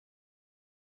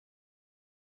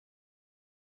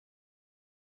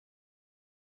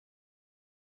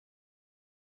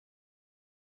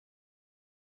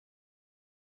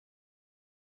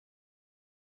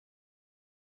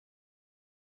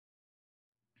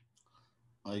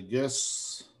I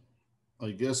guess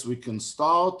we can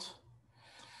start.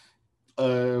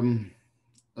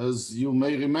 As you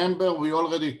may remember, we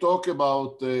already talked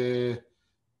about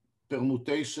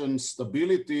permutation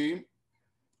stability.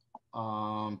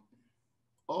 Oh,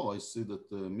 I see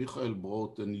that Michael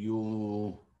brought a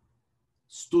new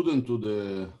student to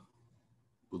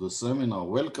the seminar.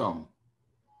 Welcome.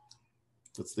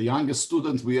 That's the youngest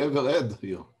student we ever had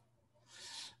here.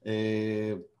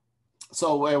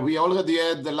 So we already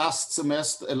had the last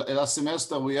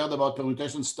semester we heard about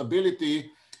permutation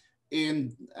stability.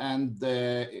 In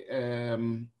the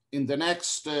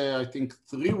next, I think,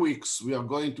 3 weeks, we are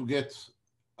going to get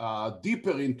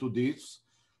deeper into this.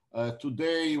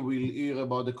 Today, we'll hear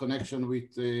about the connection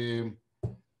with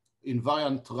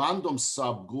invariant random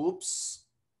subgroups.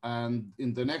 And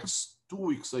in the next 2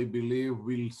 weeks, I believe,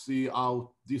 we'll see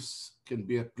how this can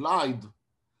be applied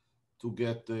to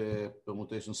get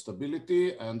permutation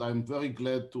stability. And I'm very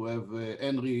glad to have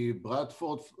Henry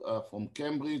Bradford from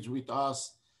Cambridge with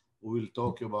us, who will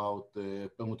talk about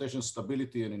permutation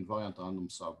stability and invariant random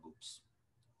subgroups.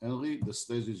 Henry, the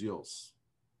stage is yours.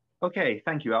 Okay,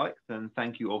 thank you, Alex, and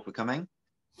thank you all for coming.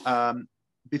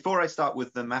 Before I start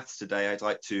with the maths today, I'd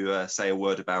like to say a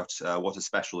word about what a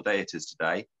special day it is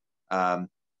today,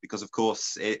 because, of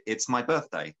course, it's my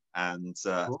birthday, and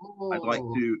I'd like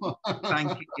to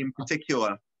thank, in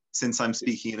particular, since I'm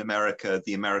speaking in America,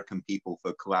 the American people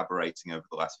for collaborating over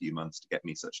the last few months to get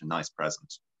me such a nice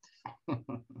present.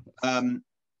 I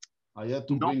had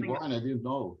to bring wine, I didn't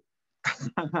know.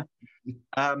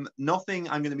 Nothing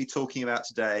I'm going to be talking about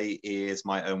today is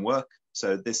my own work.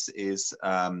 So this is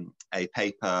a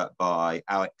paper by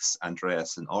Alex,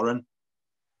 Andreas, and Oren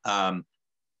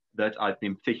that I've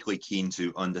been particularly keen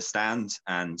to understand.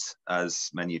 And as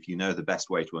many of you know, the best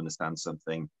way to understand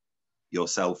something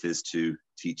yourself is to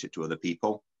teach it to other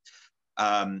people.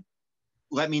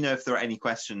 Let me know if there are any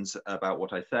questions about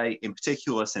what I say. In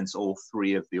particular, since all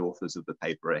 3 of the authors of the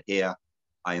paper are here,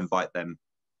 I invite them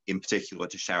in particular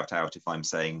to shout out if I'm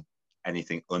saying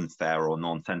anything unfair or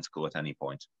nonsensical at any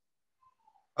point.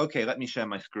 Okay, let me share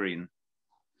my screen.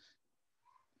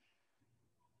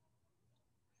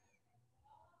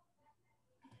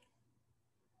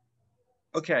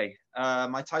 Okay,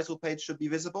 my title page should be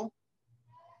visible.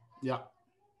 Yeah.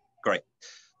 Great.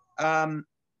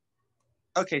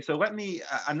 Okay, so let me,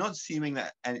 I'm not assuming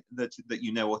that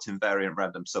you know what invariant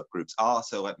random subgroups are,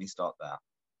 so let me start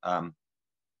there.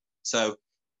 So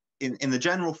in the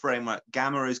general framework,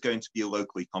 gamma is going to be a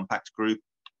locally compact group.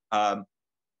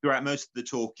 Throughout most of the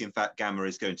talk, in fact, gamma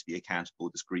is going to be a countable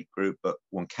discrete group, but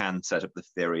one can set up the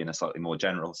theory in a slightly more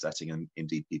general setting, and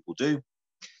indeed people do.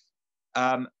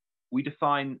 We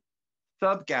define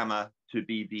sub-gamma to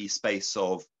be the space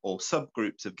of all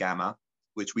subgroups of gamma,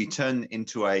 which we turn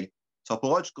into a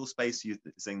topological space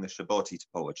using the Shaboti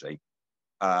topology.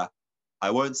 I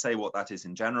won't say what that is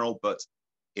in general, but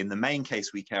in the main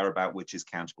case we care about, which is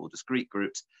countable discrete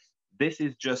groups, this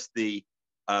is just the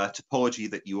topology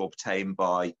that you obtain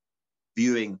by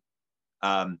viewing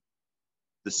the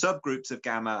subgroups of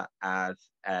gamma as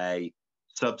a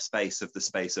subspace of the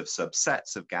space of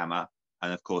subsets of gamma.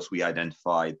 And of course, we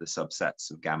identify the subsets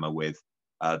of gamma with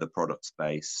the product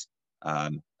space,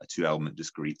 a 2-element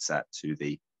discrete set to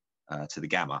the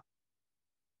gamma.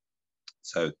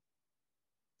 So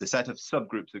the set of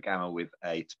subgroups of gamma with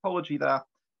a topology there.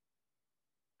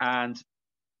 And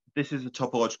this is a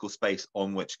topological space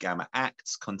on which gamma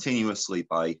acts continuously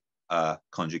by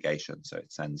conjugation. So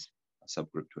it sends a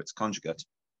subgroup to its conjugate.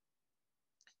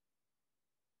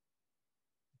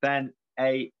 Then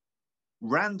a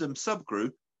random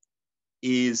subgroup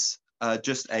is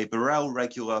just a Borel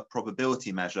regular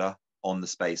probability measure on the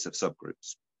space of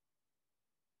subgroups.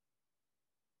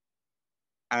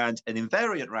 And an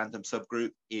invariant random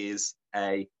subgroup is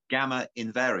a gamma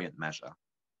invariant measure.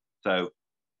 So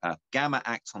gamma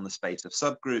acts on the space of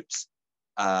subgroups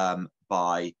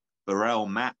by Borel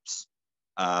maps.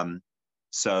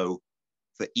 So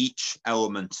for each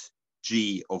element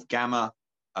G of gamma,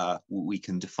 we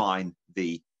can define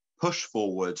the push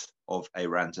forward of a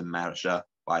random measure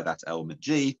by that element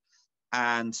G.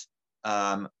 And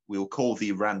we'll call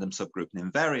the random subgroup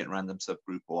an invariant random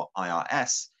subgroup, or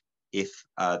IRS, if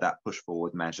that push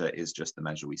forward measure is just the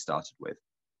measure we started with,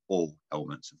 all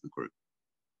elements of the group.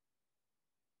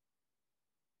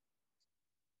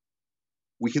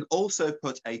 We can also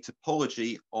put a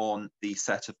topology on the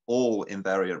set of all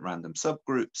invariant random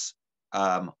subgroups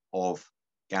of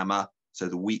gamma, so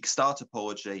the weak star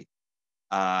topology.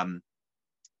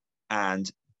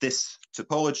 And this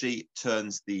topology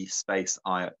turns the space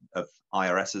of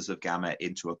IRSs of gamma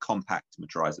into a compact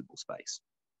metrizable space.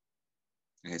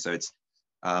 Okay, so it's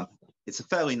It's a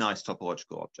fairly nice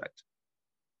topological object.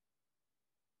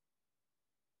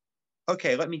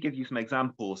 Okay, let me give you some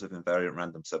examples of invariant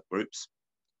random subgroups.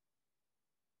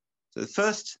 So the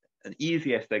first and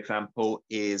easiest example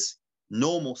is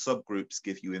normal subgroups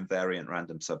give you invariant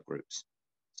random subgroups.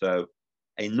 So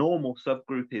a normal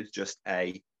subgroup is just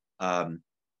a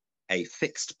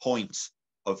fixed point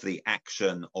of the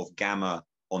action of gamma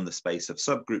on the space of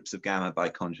subgroups of gamma by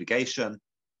conjugation.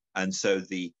 And so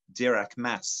the Dirac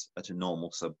mass at a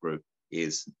normal subgroup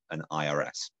is an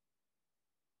IRS.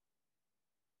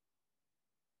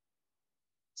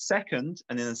 Second,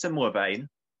 and in a similar vein,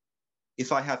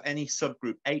 if I have any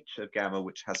subgroup H of gamma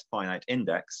which has finite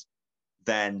index,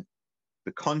 then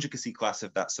the conjugacy class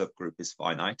of that subgroup is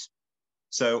finite.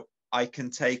 So I can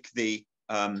take the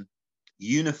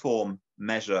uniform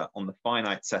measure on the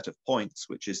finite set of points,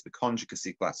 which is the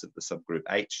conjugacy class of the subgroup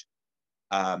H,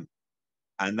 and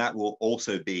that will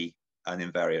also be an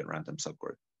invariant random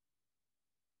subgroup.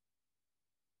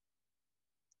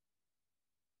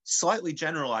 Slightly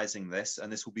generalizing this,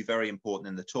 and this will be very important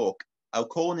in the talk, I'll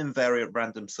call an invariant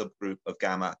random subgroup of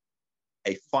gamma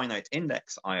a finite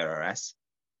index IRS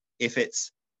if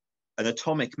it's an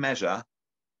atomic measure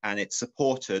and it's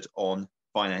supported on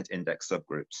finite index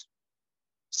subgroups.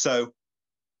 So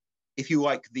if you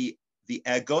like, the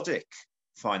ergodic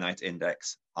finite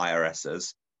index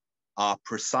IRSs are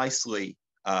precisely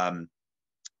the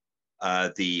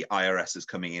IRSs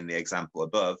coming in the example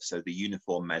above, so the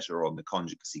uniform measure on the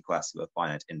conjugacy class of a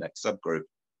finite index subgroup.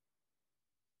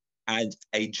 And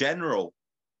a general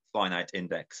finite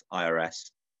index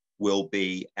IRS will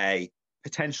be a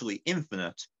potentially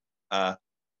infinite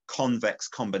convex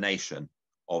combination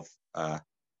of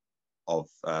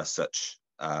such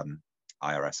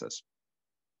IRSs.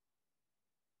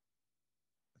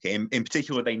 Okay, in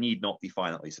particular, they need not be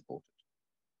finitely supported.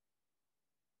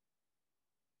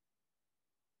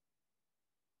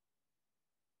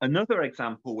 Another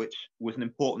example, which was an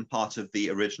important part of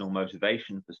the original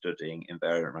motivation for studying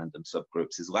invariant random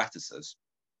subgroups, is lattices.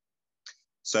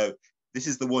 So this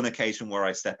is the one occasion where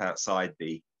I step outside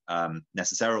the,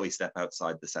 necessarily step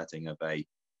outside the setting of a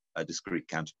discrete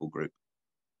countable group.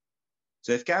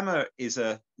 So if gamma is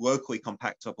a locally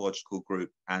compact topological group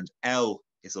and L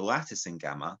is a lattice in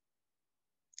gamma,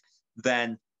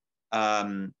 then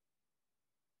the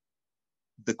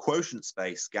quotient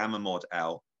space gamma mod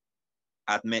L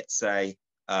admits an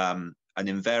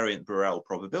invariant Borel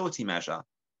probability measure.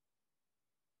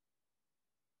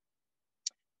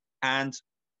 And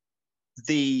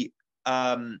the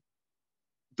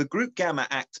group gamma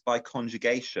acts by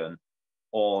conjugation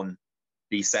on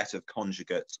the set of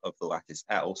conjugates of the lattice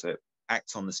L. So it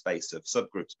acts on the space of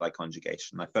subgroups by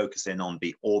conjugation. I focus in on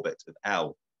the orbit of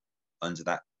L under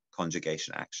that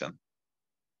conjugation action.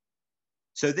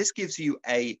 So this gives you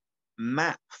a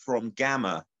map from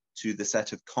gamma to the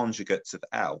set of conjugates of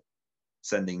L,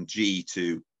 sending G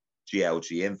to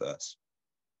GLG inverse.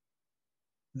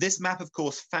 This map, of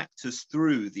course, factors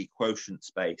through the quotient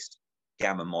space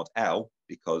gamma mod L,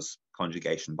 because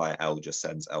conjugation by L just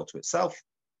sends L to itself.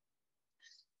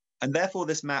 And therefore,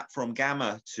 this map from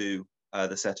gamma to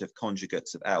the set of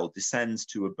conjugates of L descends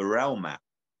to a Borel map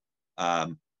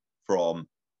from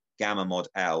gamma mod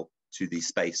L to the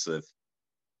space of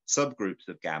subgroups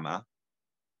of gamma,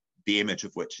 the image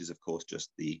of which is, of course, just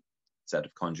the set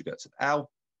of conjugates of L.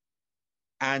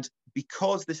 And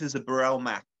because this is a Borel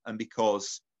map, and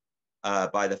because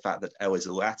by the fact that L is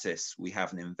a lattice, we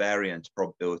have an invariant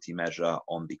probability measure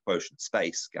on the quotient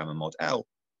space, gamma mod L,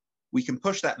 we can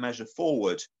push that measure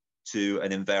forward to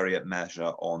an invariant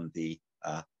measure on the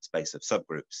space of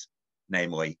subgroups.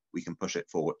 Namely, we can push it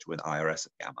forward to an IRS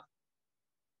of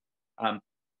gamma.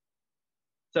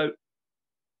 So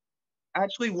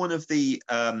actually, one of the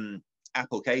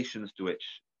applications to which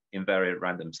invariant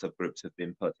random subgroups have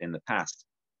been put in the past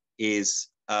is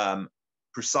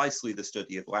precisely the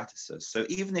study of lattices. So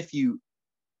even if you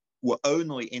were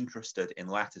only interested in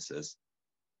lattices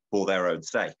for their own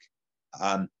sake,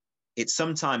 it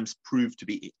sometimes proved to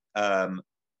be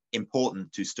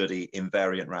important to study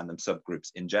invariant random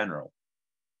subgroups in general.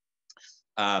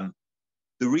 The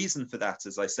reason for that,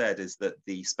 as I said, is that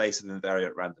the space of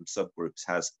invariant random subgroups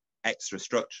has extra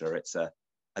structure. It's a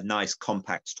nice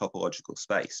compact topological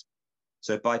space.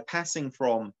 So by passing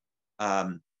from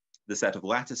the set of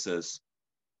lattices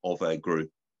of a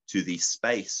group to the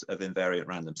space of invariant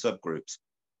random subgroups,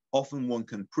 often one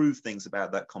can prove things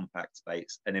about that compact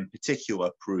space, and in particular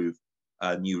prove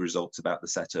new results about the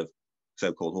set of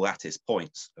so-called lattice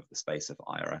points of the space of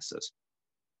IRSs.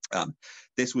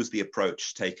 This was the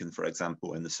approach taken, for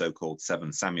example, in the so-called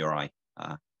Seven Samurai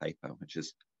paper, which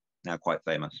is now quite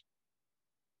famous.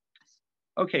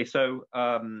 Okay, so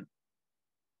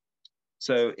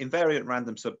invariant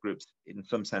random subgroups, in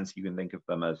some sense, you can think of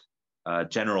them as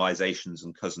generalizations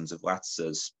and cousins of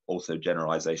lattices, also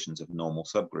generalizations of normal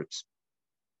subgroups.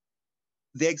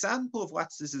 The example of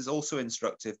lattices is also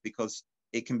instructive because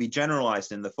it can be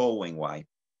generalized in the following way.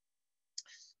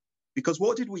 Because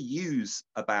what did we use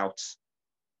about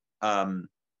the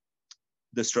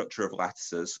structure of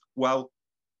lattices? Well,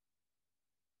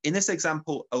 in this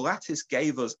example, a lattice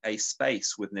gave us a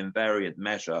space with an invariant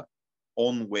measure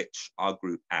on which our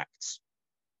group acts.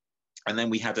 And then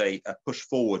we had a push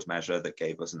forward measure that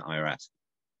gave us an IRS.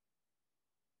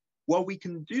 Well, we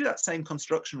can do that same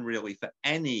construction really for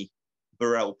any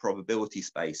Borel probability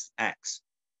space X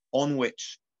on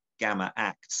which gamma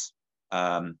acts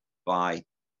by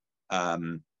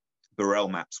Borel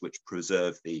maps which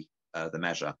preserve the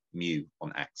measure mu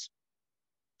on X.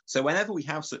 So whenever we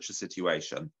have such a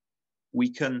situation, we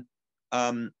can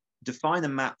define a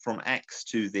map from X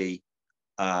to the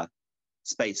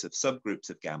space of subgroups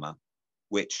of gamma,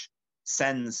 which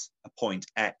sends a point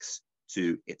X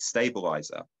to its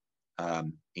stabilizer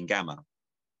in gamma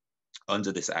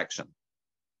under this action.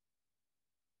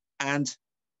 And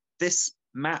this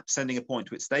map sending a point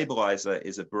to its stabilizer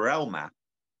is a Borel map.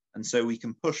 And so we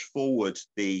can push forward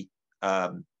the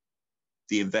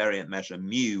invariant measure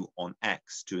mu on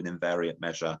X to an invariant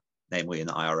measure, namely an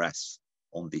IRS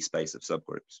on the space of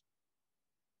subgroups.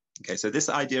 Okay, so this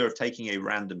idea of taking a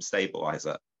random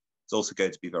stabilizer is also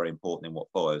going to be very important in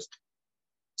what follows.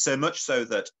 So much so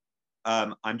that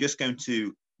I'm just going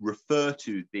to refer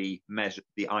to the measure,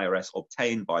 the IRS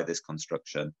obtained by this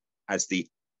construction, as the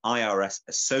IRS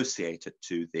associated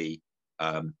to the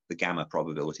gamma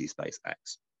probability space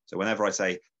X. So whenever I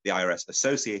say the IRS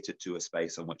associated to a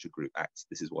space on which a group acts,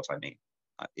 this is what I mean.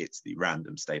 It's the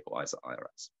random stabilizer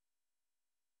IRS.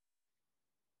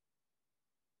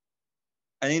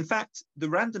 And in fact, the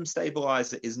random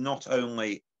stabilizer is not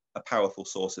only a powerful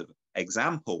source of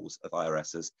examples of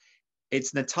IRSs,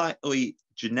 it's an entirely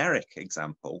generic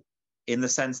example in the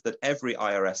sense that every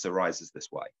IRS arises this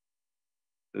way.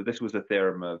 So this was a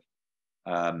theorem of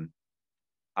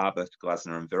Arbut,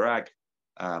 Glasner, and Virag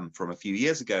from a few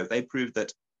years ago. They proved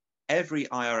that every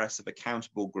IRS of a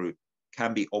countable group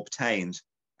can be obtained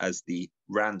as the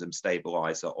random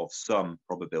stabilizer of some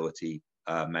probability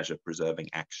measure preserving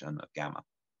action of gamma.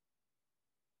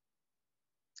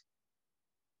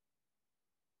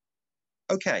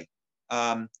 Okay,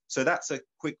 so that's a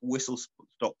quick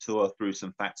whistle-stop tour through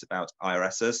some facts about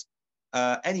IRSs.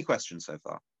 Any questions so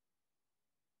far?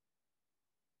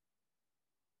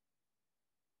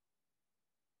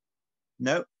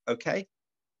 No? Okay.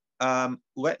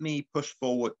 Let me push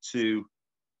forward to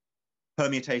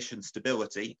permutation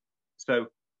stability. So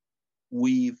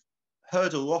we've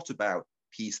heard a lot about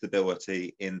P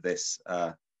stability in this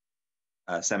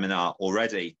seminar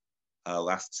already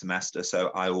last semester, so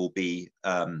I'll be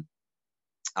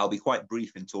quite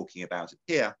brief in talking about it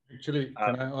here. Actually,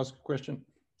 can I ask a question?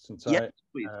 Since yeah,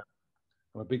 please.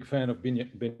 I'm a big fan of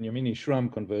Benjamini-Schramm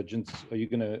convergence. Are you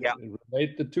going to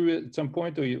relate the two at some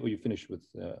point, or you finish with?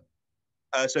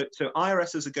 So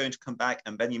IRSs are going to come back,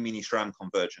 and Benjamini-Schramm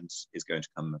convergence is going to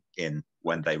come in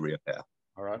when they reappear.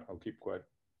 All right, I'll keep quiet.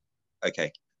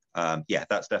 Okay, yeah,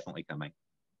 that's definitely coming.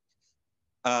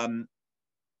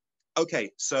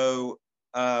 Okay, so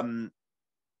I'll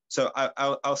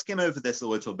skim over this a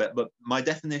little bit, but my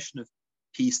definition of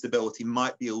P stability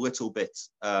might be a little bit,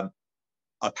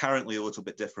 apparently a little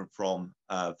bit different from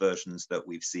versions that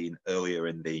we've seen earlier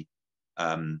in the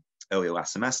earlier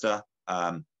last semester.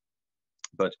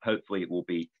 But hopefully it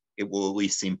will at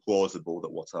least seem plausible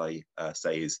that what I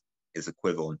say is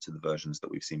equivalent to the versions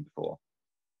that we've seen before.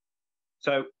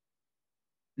 So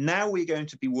now we're going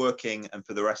to be working, and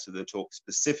for the rest of the talk,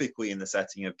 specifically in the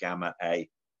setting of gamma, a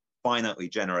finitely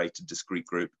generated discrete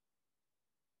group.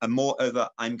 And moreover,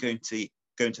 I'm going to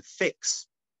fix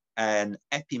an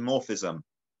epimorphism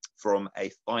from a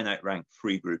finite rank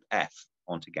free group F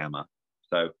onto gamma.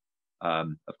 So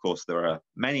of course, there are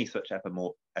many such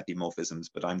epimorphisms,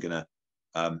 but I'm going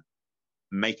to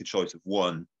make a choice of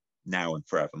one now and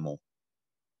forevermore.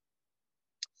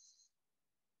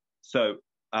 So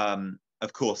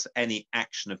of course, any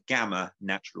action of gamma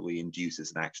naturally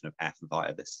induces an action of F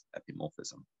via this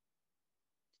epimorphism.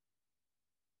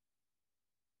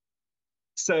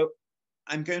 So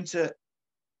I'm going to,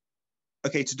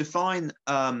 okay, to define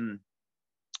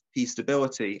P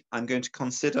stability, I'm going to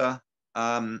consider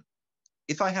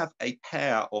if I have a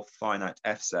pair of finite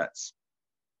F sets,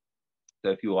 so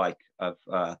if you like, of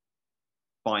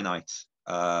finite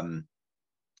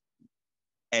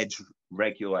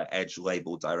regular edge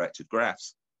label directed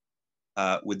graphs,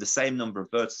 with the same number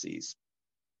of vertices,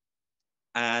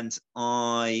 and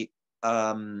I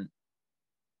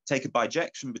take a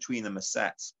bijection between them as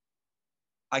sets,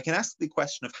 I can ask the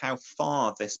question of how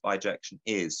far this bijection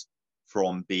is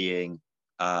from being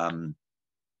an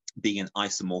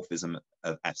isomorphism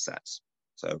of F sets.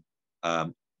 So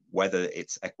whether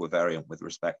it's equivariant with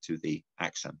respect to the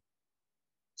action.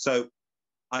 So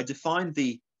I define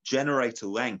the generator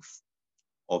length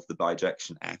of the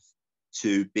bijection F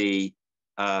to be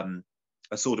a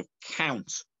sort of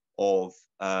count of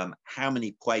how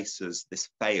many places this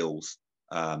fails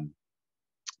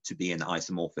to be an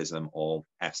isomorphism of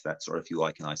F sets, or if you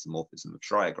like, an isomorphism of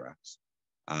Schreier graphs.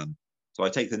 So I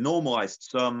take the normalized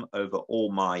sum over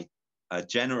all my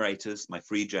generators, my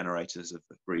free generators of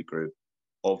the free group,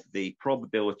 of the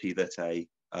probability that a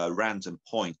random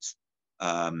point,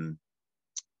 that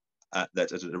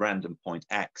at a random point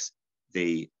x,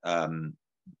 the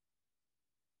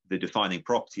defining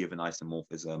property of an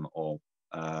isomorphism of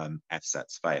F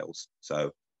sets fails.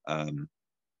 So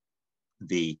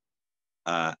the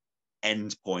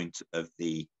end point of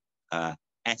the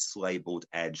S labeled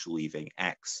edge leaving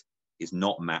X is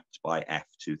not mapped by F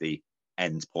to the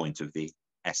end point of the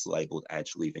S labeled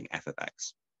edge leaving F of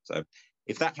X. So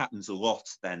if that happens a lot,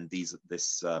 then this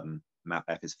map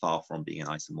F is far from being an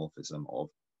isomorphism of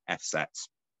F sets.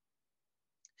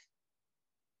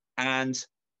 And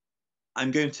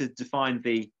I'm going to define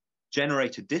the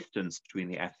generator distance between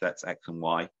the F sets X and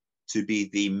Y to be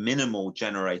the minimal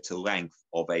generator length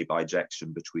of a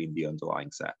bijection between the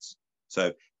underlying sets.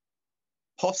 So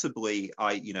possibly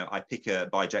I pick a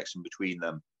bijection between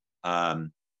them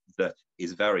that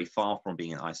is very far from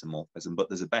being an isomorphism, but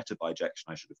there's a better bijection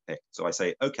I should have picked. So I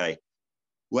say, okay,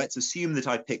 let's assume that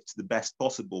I picked the best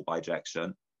possible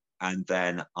bijection, and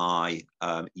then I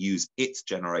use its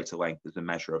generator length as a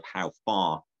measure of how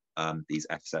far these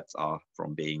F sets are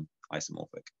from being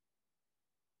isomorphic.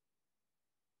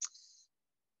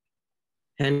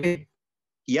 Henry?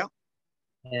 Yeah.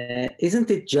 Isn't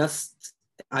it just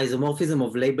isomorphism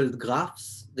of labeled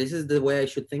graphs? This is the way I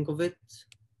should think of it?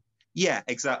 Yeah,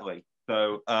 exactly.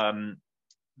 So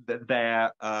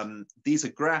these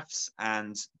are graphs,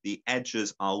 and the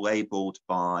edges are labeled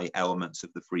by elements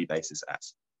of the free basis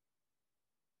S.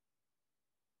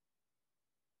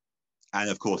 And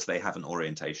of course, they have an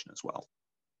orientation as well.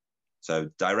 So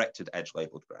directed edge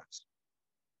labeled graphs.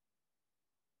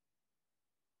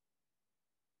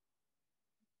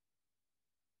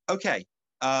 Okay,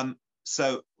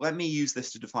 so let me use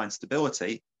this to define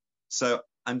stability. So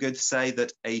I'm going to say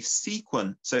that a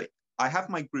sequence, so I have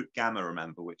my group gamma,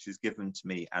 remember, which is given to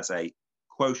me as a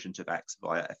quotient of X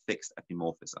via a fixed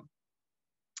epimorphism.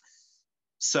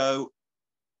 So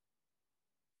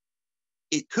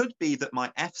it could be that my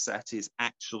F set is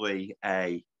actually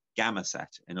a gamma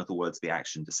set. In other words, the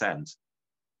action descends.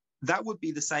 That would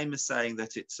be the same as saying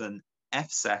that it's an F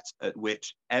set at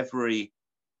which every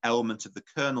element of the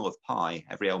kernel of pi,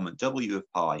 every element W of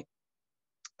pi,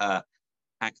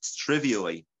 acts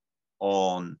trivially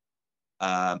on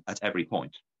at every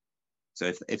point.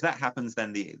 So if that happens,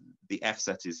 then the F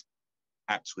set is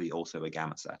actually also a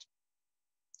gamma set.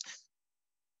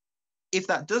 If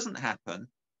that doesn't happen,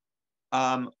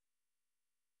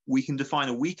 we can define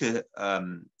a weaker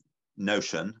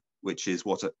notion, which is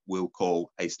what we'll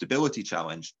call a stability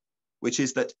challenge, which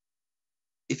is that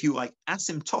if you like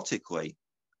asymptotically,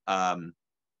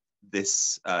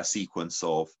 this sequence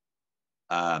of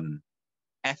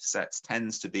F sets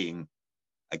tends to being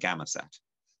a gamma set.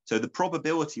 So the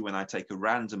probability when I take a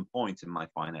random point in my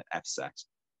finite F set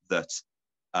that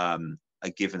a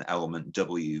given element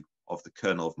W of the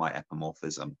kernel of my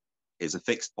epimorphism is a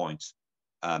fixed point,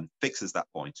 fixes that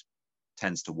point,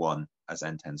 tends to 1 as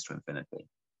n tends to infinity.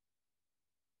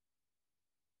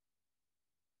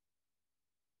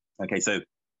 Okay, so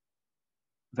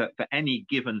for any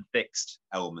given fixed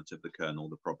element of the kernel,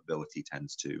 the probability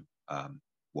tends to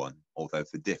 1, although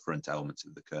for different elements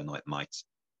of the kernel, it might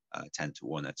tend to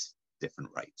 1 at different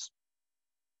rates.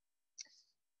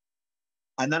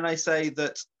 And then I say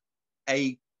that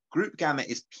a group gamma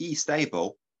is P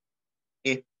stable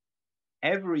if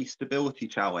every stability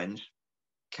challenge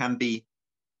can be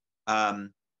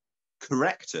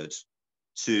corrected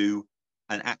to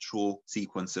an actual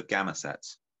sequence of gamma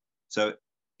sets. So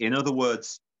in other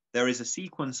words, there is a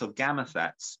sequence of gamma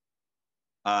sets,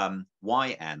 yn,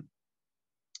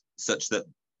 such that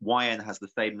yn has the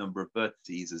same number of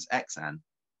vertices as xn,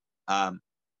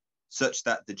 such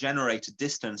that the generated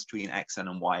distance between xn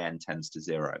and yn tends to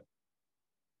 0.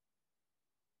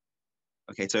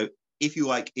 Okay, so if you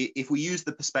like, if we use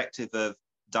the perspective of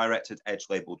directed edge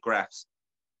labeled graphs,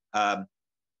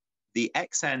 the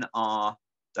xn are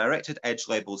directed edge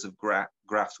labels of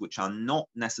graphs which are not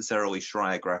necessarily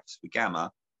Schreier graphs for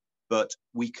gamma, but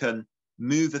we can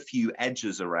move a few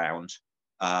edges around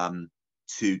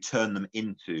to turn them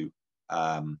into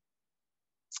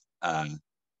Schreier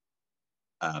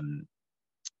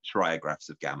graphs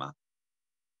of gamma.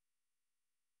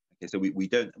 Okay, so we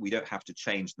don't have to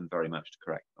change them very much to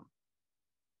correct them.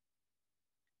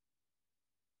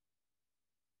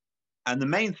 And the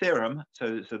main theorem,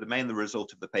 so the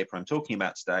result of the paper I'm talking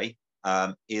about today,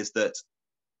 is that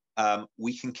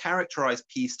we can characterize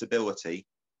p-stability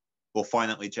for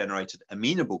finitely generated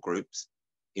amenable groups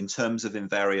in terms of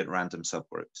invariant random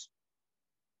subgroups.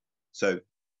 So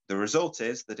the result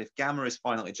is that if gamma is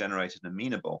finitely generated and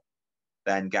amenable,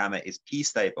 then gamma is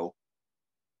p-stable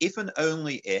if and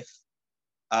only if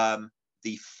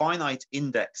the finite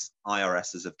index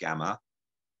IRSs of gamma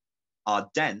are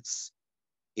dense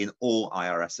in all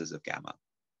IRSs of gamma.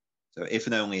 So if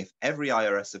and only if every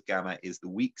IRS of gamma is the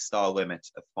weak star limit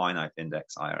of finite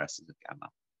index IRSs of gamma.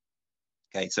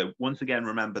 Okay, so once again,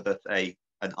 remember that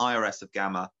an IRS of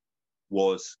gamma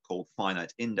was called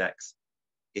finite index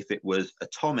if it was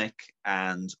atomic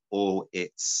and all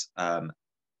its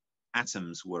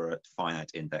atoms were at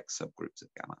finite index subgroups of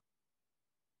gamma.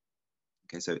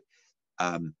 Okay, so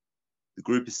the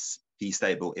group is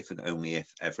p-stable if and only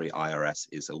if every IRS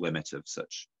is a limit of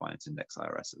such finite index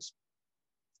IRSs.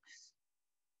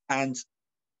 And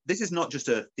this is not just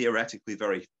a theoretically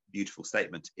very beautiful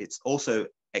statement, it's also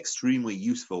extremely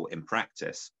useful in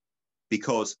practice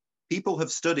because people have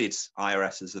studied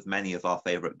IRSs of many of our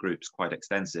favorite groups quite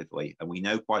extensively, and we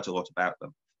know quite a lot about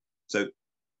them. So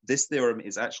this theorem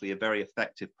is actually a very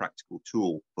effective practical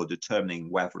tool for determining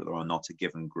whether or not a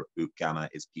given group gamma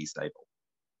is p-stable.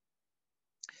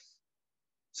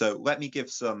 So let me give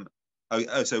some,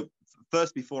 so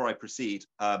first, before I proceed,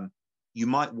 you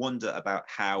might wonder about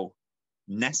how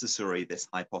necessary this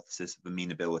hypothesis of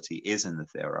amenability is in the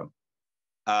theorem.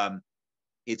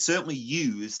 It's certainly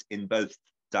used in both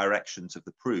directions of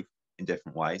the proof in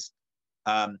different ways.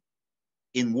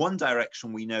 In one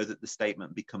direction, we know that the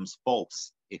statement becomes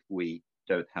false if we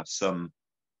don't have some,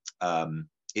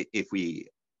 if we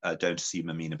don't assume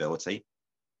amenability.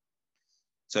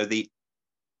 So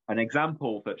an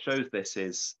example that shows this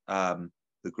is the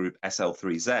group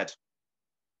SL3Z.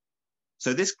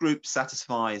 So this group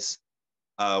satisfies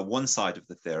one side of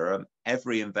the theorem.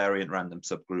 Every invariant random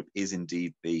subgroup is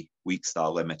indeed the weak star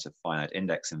limit of finite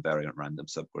index invariant random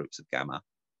subgroups of gamma.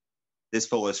 This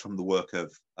follows from the work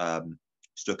of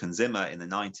Stuck and Zimmer in the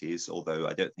 90s, although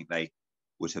I don't think they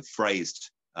would have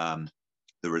phrased the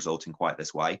result in quite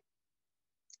this way.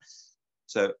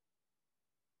 So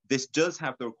this does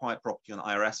have the required property on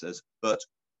IRSs, but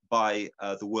by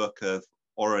the work of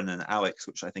Oren and Alex,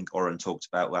 which I think Oren talked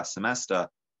about last semester,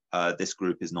 this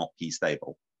group is not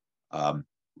p-stable,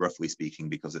 roughly speaking,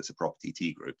 because it's a property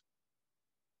T group.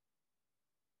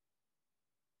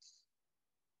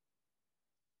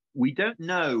 We don't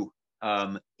know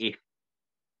if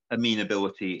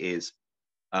amenability is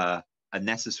a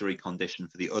necessary condition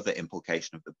for the other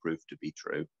implication of the proof to be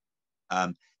true.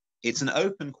 It's an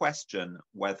open question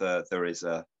whether there is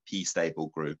a p-stable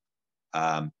group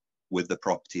with the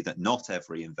property that not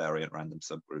every invariant random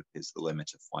subgroup is the limit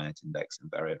of finite index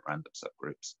invariant random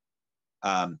subgroups.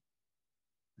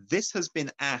 This has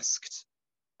been asked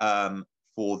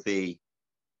for the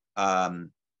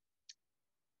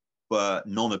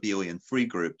non-abelian free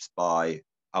groups by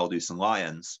Aldous and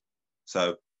Lyons.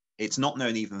 So it's not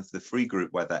known even for the free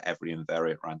group whether every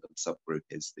invariant random subgroup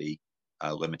is the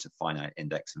limit of finite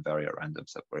index invariant random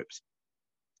subgroups.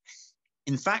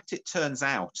 In fact, it turns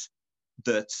out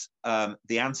that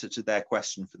the answer to their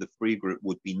question for the free group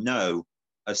would be no,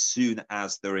 as soon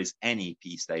as there is any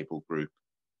p-stable group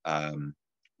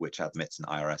which admits an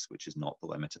IRS which is not the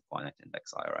limit of finite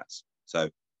index IRS. So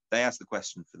they ask the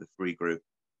question for the free group.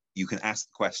 You can ask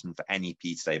the question for any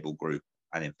p-stable group,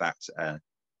 and in fact, a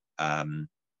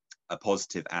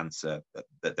positive answer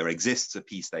that there exists a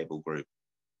p-stable group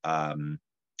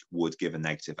would give a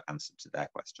negative answer to their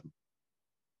question.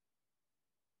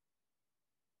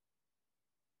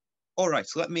 All right,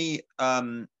 so let me,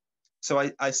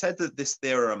 so I said that this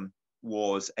theorem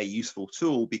was a useful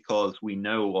tool because we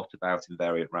know a lot about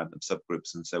invariant random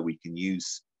subgroups, and so we can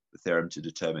use the theorem to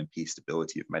determine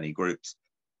p-stability of many groups.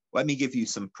 Let me give you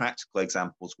some practical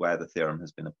examples where the theorem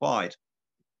has been applied.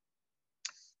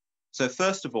 So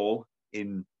first of all,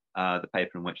 in the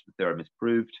paper in which the theorem is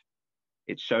proved,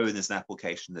 it's shown as an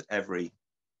application that every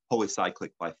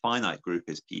polycyclic by finite group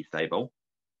is p-stable.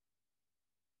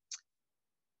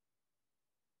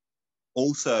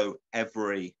 Also,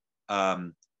 every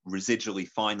residually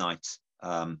finite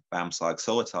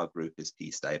Baum-Sarg-Solitar group is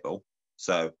p-stable.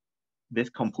 So this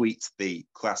completes the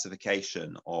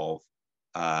classification of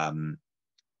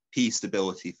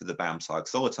p-stability for the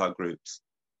Baum-Sarg-Solitar groups,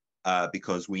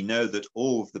 because we know that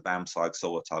all of the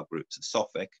Baum-Sarg-Solitar groups are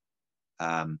Sophic.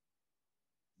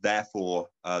 Therefore,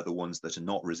 the ones that are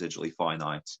not residually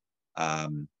finite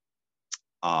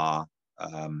are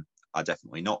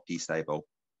definitely not p-stable,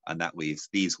 and that leaves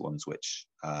these ones which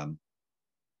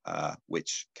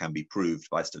can be proved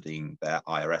by studying their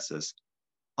IRSs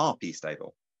are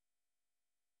p-stable.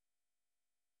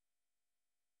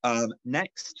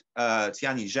 Next,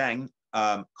 Tianyi Zheng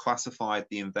classified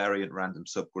the invariant random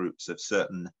subgroups of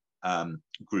certain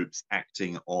groups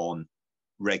acting on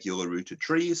regular rooted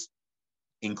trees,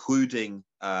 including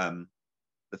the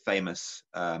famous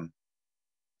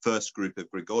first group of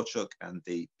Grigorchuk and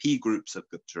the P groups of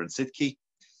Gupta and Sidki.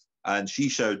 And she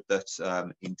showed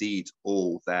that indeed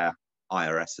all their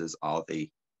IRSs are the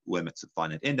limits of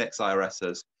finite index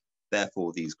IRSs.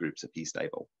 Therefore, these groups are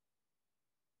p-stable.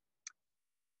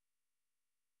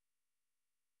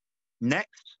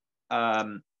 Next,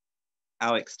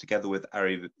 Alex, together with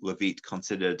Ari Levit,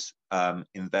 considered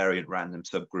invariant random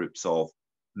subgroups of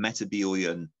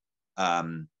metabelian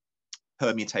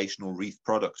permutational wreath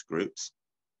product groups.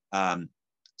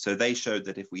 So they showed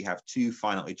that if we have two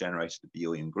finitely generated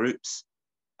abelian groups,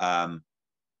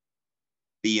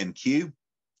 B and Q,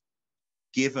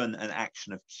 given an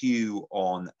action of Q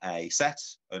on a set,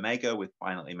 omega, with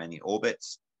finitely many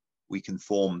orbits, we can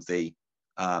form the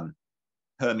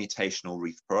permutational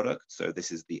wreath product. So this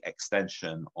is the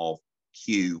extension of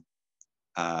Q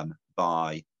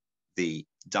by the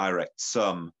direct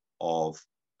sum of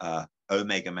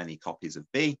omega many copies of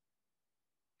B.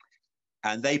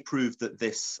 And they proved that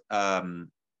this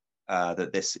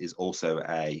is also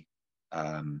a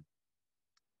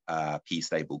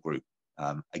p-stable group,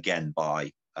 again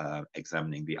by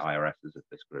examining the IRSs of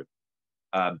this group.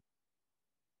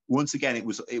 Once again, it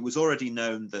was already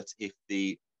known that if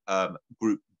the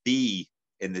group B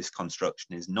in this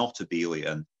construction is not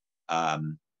abelian,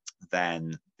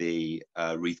 then the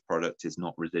wreath product is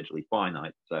not residually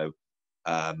finite. So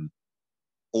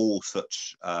all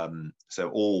such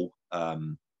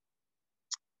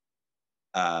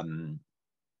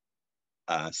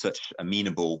such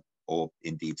amenable or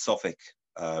indeed Sophic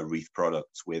wreath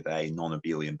products with a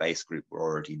non-abelian base group were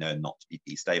already known not to be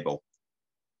p-stable.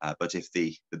 But if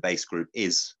the base group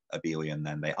is abelian,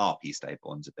 then they are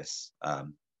p-stable under this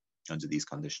under these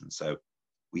conditions. So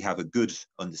we have a good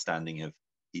understanding of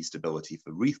p-stability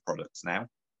for wreath products now.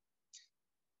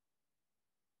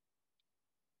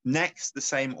 Next, the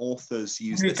same authors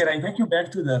use this. Can I take you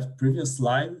back to the previous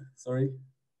slide? Sorry.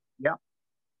 Yeah.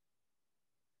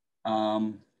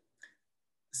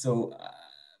 So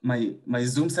my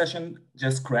Zoom session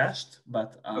just crashed,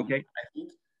 but okay. I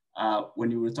think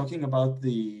when you were talking about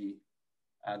the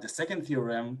second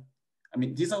theorem, I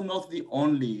mean, these are not the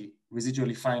only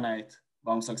residually finite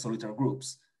Baum-Sarg-Solitar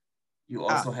groups. You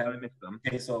also have the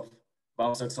case of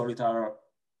Baum-Sarg-Solitar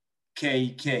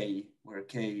KK, where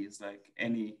K is like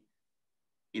any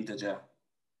integer.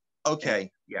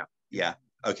 Okay. Yeah.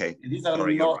 Okay. And these are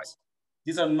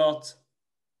these are not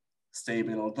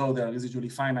stable, although they are residually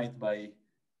finite by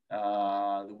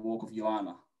the work of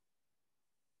Joanna.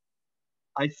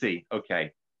 I see.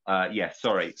 Okay. Yeah.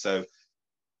 Sorry. So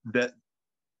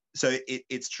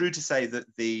it's true to say that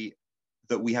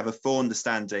that we have a full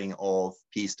understanding of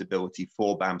p-stability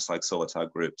for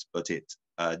Baum-Sarg-Solitar groups, but it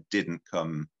didn't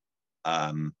come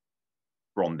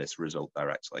from this result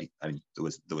directly. I mean, there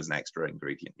was an extra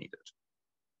ingredient needed.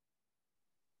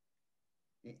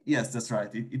 Yes, that's right.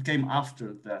 It came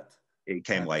after that. It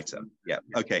came later. Yeah.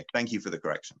 Okay. Thank you for the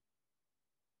correction.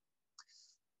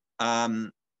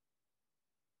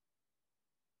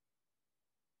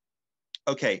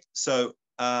 Okay. So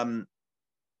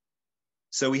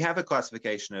we have a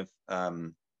classification of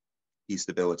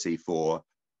p-stability for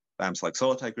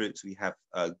Baum-Sarg-Solitar groups. We have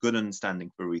a good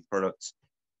understanding for wreath products.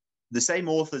 The same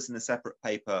authors in a separate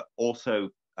paper also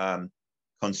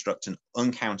construct an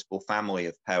uncountable family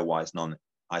of pairwise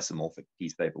non-isomorphic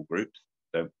p-stable groups.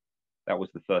 So that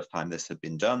was the first time this had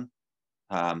been done.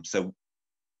 So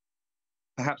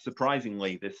perhaps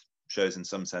surprisingly, this shows in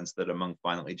some sense that among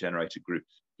finitely generated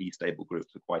groups, p-stable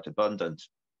groups are quite abundant.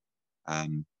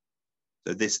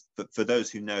 So this, for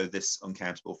those who know, this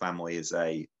uncountable family is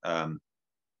a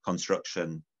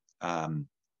construction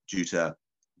due to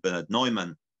Bernard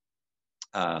Neumann,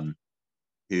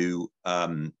 who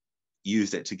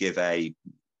used it to give I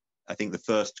think the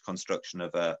first construction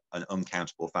of an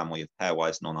uncountable family of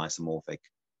pairwise non-isomorphic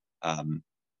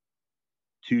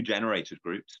two generated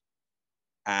groups.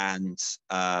 And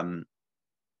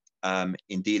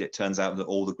indeed, it turns out that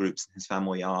all the groups in his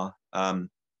family are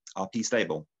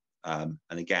p-stable. And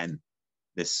again,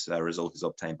 this result is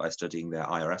obtained by studying their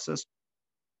IRSs.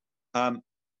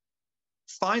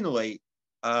 Finally,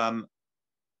 I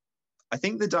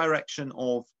think the direction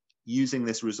of using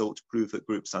this result to prove that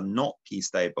groups are not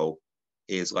p-stable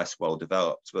is less well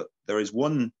developed, but there is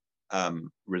one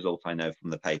result I know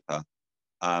from the paper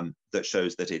that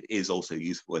shows that it is also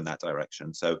useful in that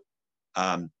direction. So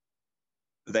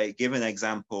they give an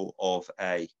example of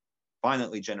a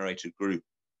finitely generated group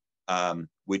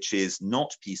which is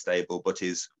not p-stable, but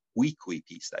is weakly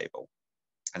p-stable.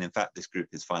 And in fact, this group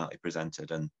is finitely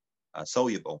presented and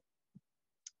soluble.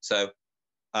 So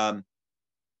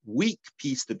weak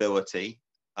p-stability,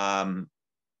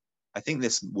 I think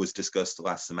this was discussed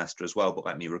last semester as well, but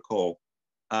let me recall.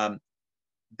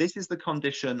 This is the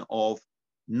condition of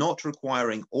not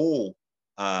requiring all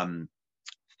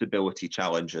stability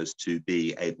challenges to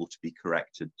be able to be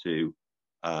corrected to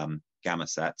gamma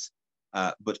sets,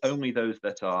 but only those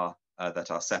that are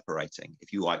separating,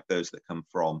 if you like, those that come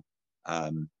from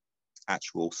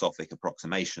actual Sophic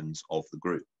approximations of the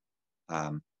group.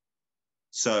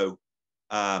 So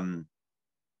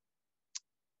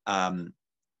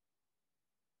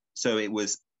it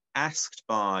was asked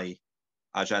by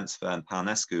Ajantseva and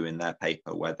Parnescu in their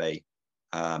paper, where they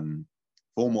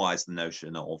formalized the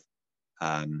notion of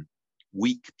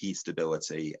weak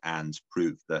p-stability and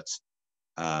proved that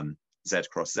Z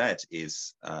cross Z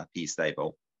is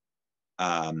p-stable.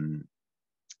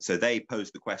 So they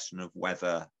posed the question of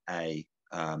whether there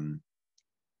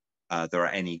are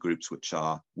any groups which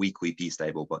are weakly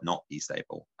p-stable but not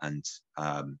p-stable, and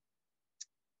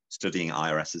studying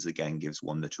IRSs again gives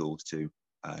one the tools to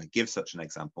give such an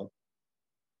example.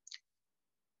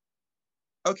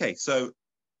 Okay, so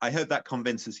I hope that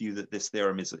convinces you that this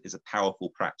theorem is a powerful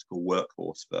practical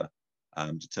workhorse for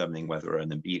determining whether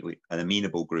an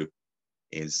amenable group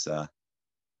is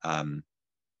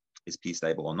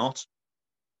p-stable or not.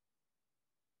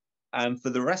 And for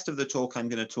the rest of the talk, I'm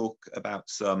going to talk about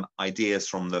some ideas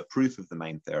from the proof of the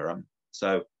main theorem.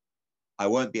 So I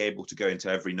won't be able to go into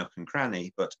every nook and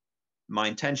cranny, but my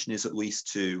intention is at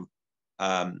least to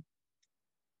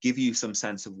give you some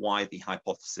sense of why the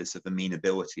hypothesis of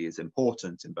amenability is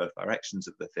important in both directions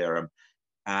of the theorem,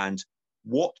 and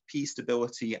what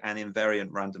p-stability and invariant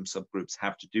random subgroups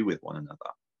have to do with one another.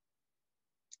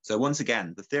 So once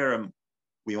again, the theorem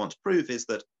we want to prove is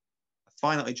that a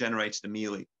finitely generated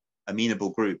amenable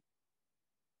group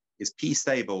is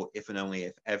p-stable if and only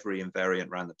if every invariant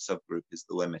random subgroup is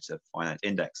the limit of finite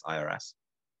index IRS.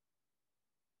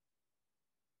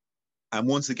 And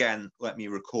once again, let me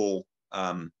recall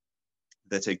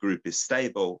that a group is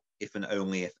stable if and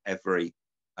only if every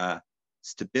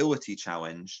stability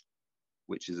challenge,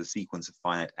 which is a sequence of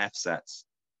finite F sets,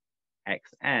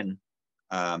 xn,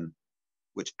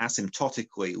 which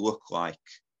asymptotically look like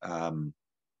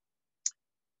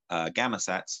gamma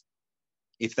sets,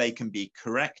 if they can be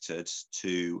corrected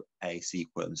to a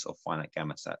sequence of finite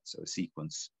gamma sets, so a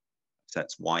sequence of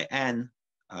sets yn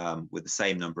with the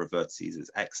same number of vertices as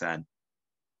xn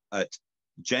at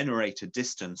generated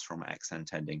distance from xn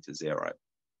tending to 0.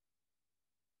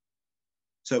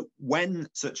 So when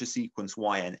such a sequence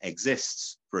yn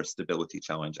exists for a stability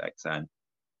challenge xn,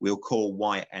 we'll call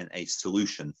yn a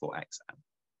solution for xn.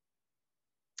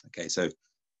 Okay, so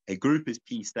a group is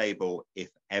p-stable if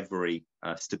every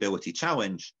stability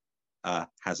challenge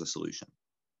has a solution.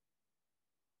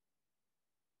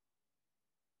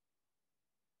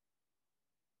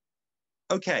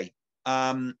 Okay,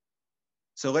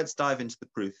 so let's dive into the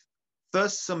proof.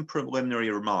 First, some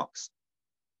preliminary remarks.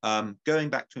 Going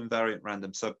back to invariant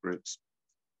random subgroups,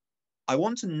 I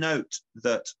want to note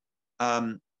that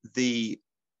the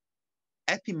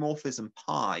epimorphism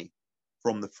pi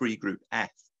from the free group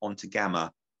F onto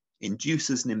gamma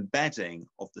induces an embedding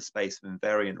of the space of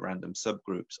invariant random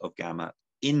subgroups of gamma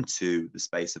into the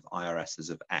space of IRSs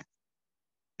of F,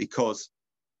 because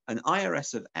an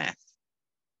IRS of F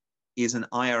is an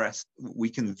IRS, we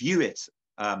can view it,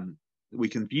 we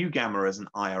can view gamma as an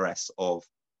IRS of,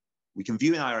 we can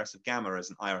view an IRS of gamma as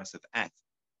an IRS of F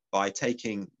by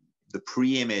taking the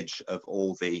pre-image of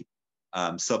all the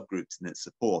subgroups in its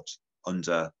support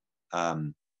under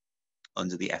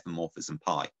the epimorphism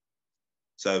pi.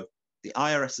 So the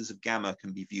IRSs of gamma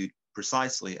can be viewed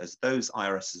precisely as those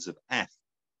IRSs of F,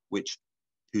 who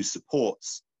are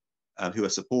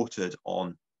supported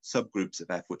on subgroups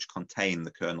of F which contain the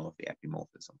kernel of the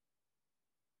epimorphism.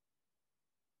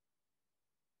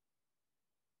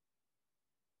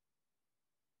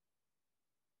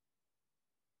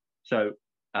 So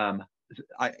I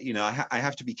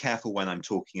have to be careful when I'm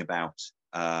talking about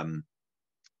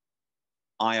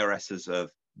IRSs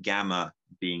of gamma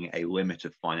being a limit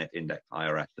of finite index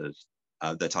IRSs,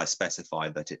 that I specify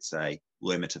that it's a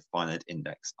limit of finite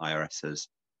index IRSs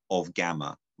of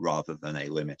gamma rather than a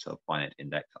limit of finite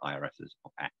index IRSs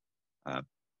of F.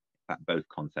 Both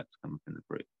concepts come up in the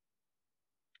proof.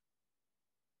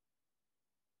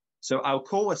 So I'll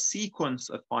call a sequence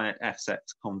of finite F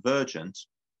sets convergent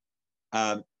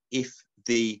if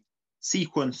the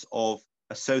sequence of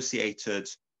associated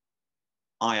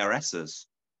IRSs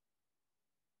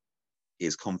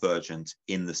is convergent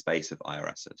in the space of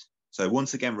IRSs. So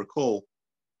once again, recall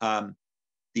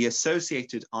the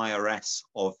associated IRS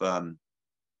of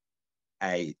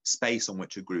a space on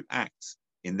which a group acts,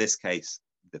 in this case,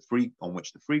 on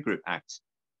which the free group acts,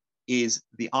 is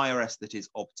the IRS that is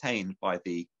obtained by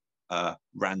the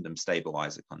random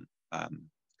stabilizer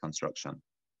construction.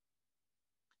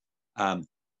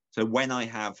 So when I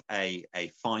have a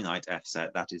finite F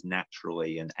set, that is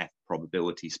naturally an F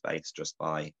probability space just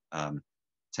by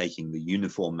taking the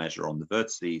uniform measure on the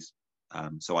vertices.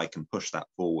 So I can push that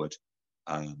forward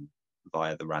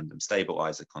via the random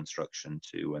stabilizer construction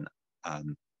to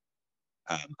an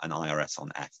IRS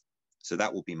on F. So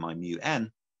that will be my mu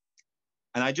n.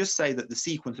 And I just say that the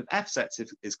sequence of F sets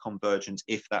is convergent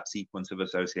if that sequence of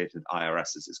associated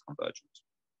IRSs is convergent.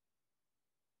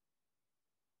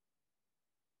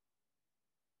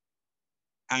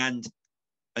 And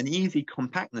an easy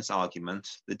compactness argument,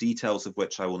 the details of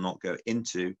which I will not go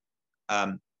into,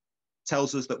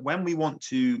 tells us that when we want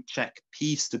to check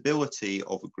P stability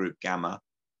of a group gamma,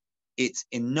 it's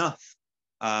enough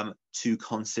to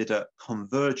consider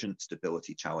convergent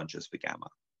stability challenges for gamma.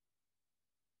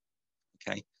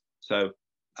 Okay, so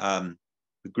the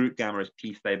group gamma is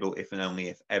P stable if and only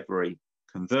if every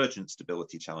convergent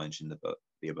stability challenge in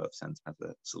the above sense has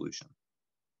a solution.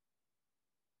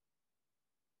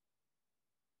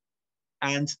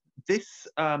 And this,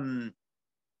 so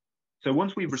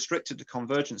once we've restricted to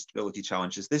convergent stability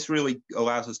challenges, this really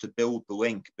allows us to build the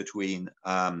link between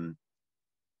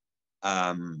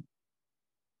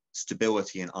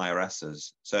stability and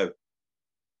IRSs. So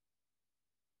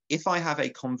if I have a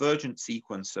convergent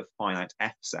sequence of finite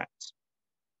F sets,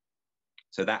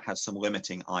 so that has some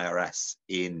limiting IRS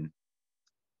in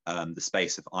the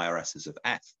space of IRSs of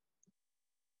F,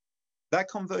 that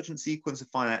convergent sequence of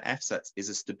finite F sets is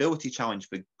a stability challenge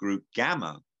for group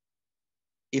gamma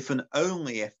if and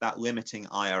only if that limiting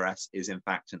IRS is in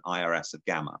fact an IRS of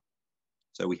gamma.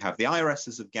 So we have the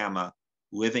IRSs of gamma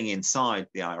living inside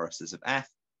the IRSs of F.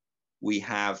 We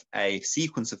have a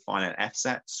sequence of finite F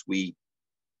sets. We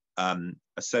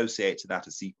associate to that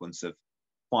a sequence of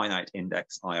finite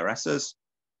index IRSs.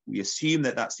 We assume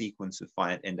that that sequence of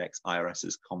finite index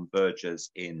IRSs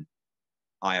converges in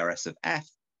IRS of F.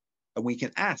 And we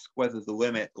can ask whether the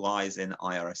limit lies in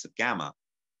IRS of gamma.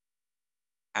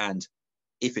 And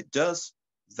if it does,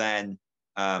 then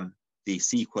the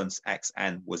sequence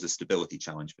xn was a stability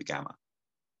challenge for gamma.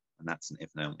 And that's an if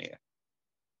and only if.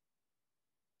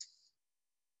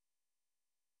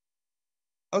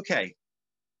 Okay,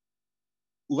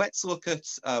 let's look at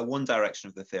one direction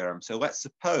of the theorem. So let's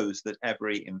suppose that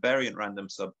every invariant random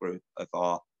subgroup of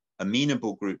our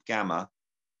amenable group gamma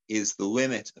is the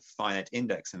limit of finite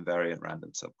index invariant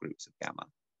random subgroups of gamma.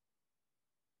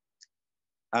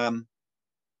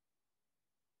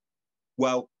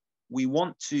 Well, we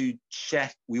want to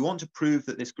prove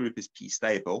that this group is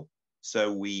p-stable.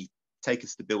 So we take a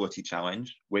stability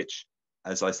challenge, which,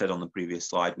 as I said on the previous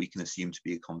slide, we can assume to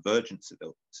be a convergent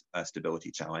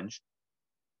stability challenge.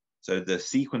 So the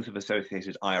sequence of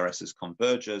associated IRSs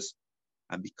converges.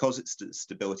 And because it's a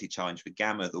stability challenge for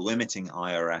gamma, the limiting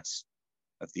IRS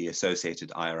of the associated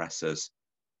IRSs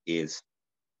is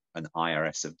an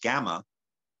IRS of gamma.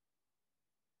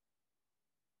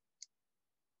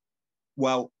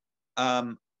 Well,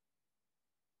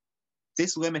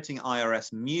 this limiting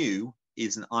IRS mu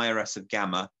is an IRS of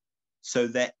gamma, so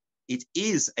that it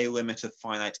is a limit of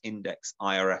finite index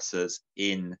IRSs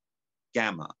in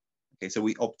gamma. Okay, so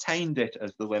we obtained it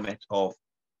as the limit of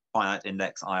finite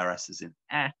index IRSs in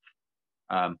F,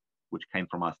 which came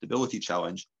from our stability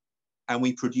challenge. And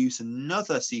we produce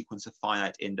another sequence of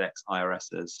finite index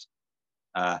IRSs,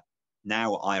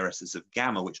 now IRSs of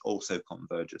gamma, which also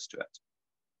converges to it.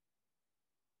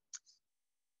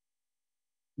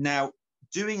 Now,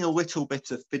 doing a little bit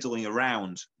of fiddling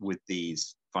around with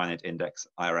these finite index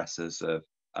IRSs of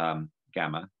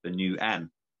gamma, the nu n,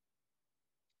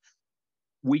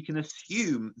 we can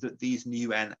assume that these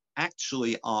nu n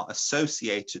actually are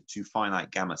associated to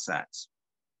finite gamma sets.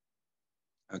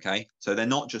 Okay, so they're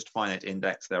not just finite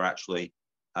index, they're actually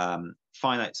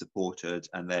finite supported,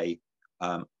 and they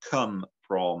come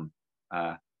from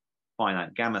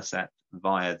finite gamma set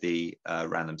via the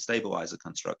random stabilizer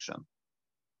construction.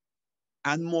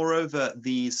 And moreover,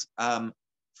 these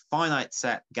finite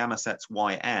set gamma sets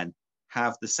yn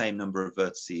have the same number of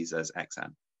vertices as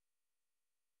xn.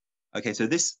 Okay, so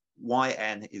this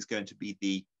yn is going to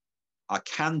be our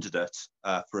candidate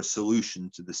for a solution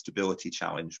to the stability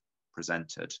challenge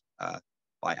presented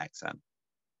by xn.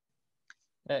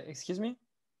 Excuse me?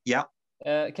 Yeah.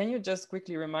 Can you just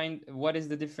quickly remind what is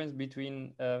the difference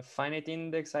between finite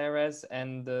index IRS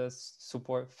and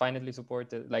finitely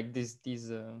supported, like these?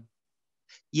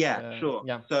 Yeah, sure.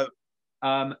 Yeah. So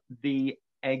the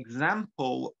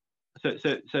example, so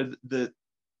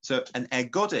an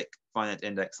ergodic finite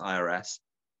index IRS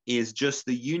is just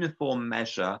the uniform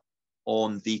measure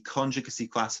on the conjugacy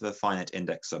class of a finite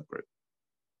index subgroup.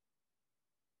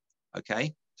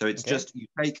 Okay, so it's just, you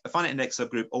take a finite index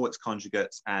subgroup, all its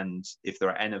conjugates, and if there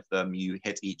are n of them, you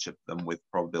hit each of them with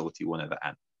probability 1 over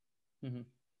n. Mm-hmm.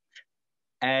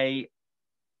 A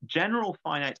general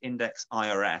finite index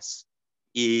IRS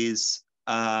is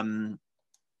a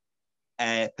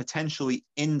potentially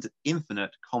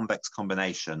infinite convex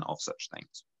combination of such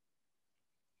things.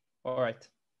 All right.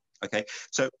 Okay,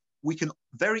 so we can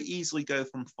very easily go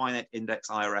from finite index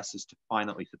IRSs to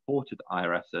finitely supported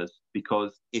IRSs,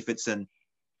 because if it's an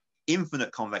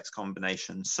infinite convex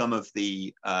combination, some of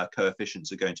the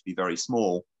coefficients are going to be very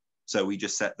small. So we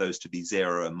just set those to be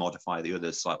 0 and modify the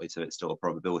others slightly so it's still a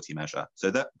probability measure. So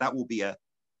that will be a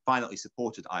finitely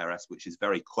supported IRS, which is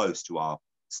very close to our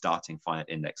starting finite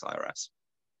index IRS.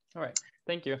 All right,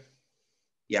 thank you.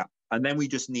 Yeah, and then we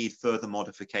just need further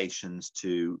modifications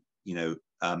to,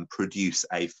 produce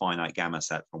a finite gamma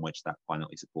set from which that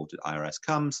finitely supported IRS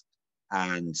comes,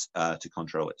 and to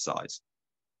control its size.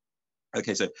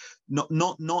 Okay, so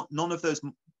none of those,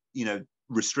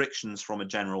 restrictions from a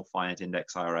general finite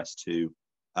index IRS to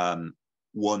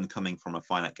one coming from a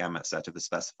finite gamma set of a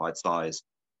specified size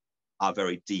are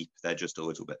very deep. They're just a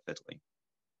little bit fiddly.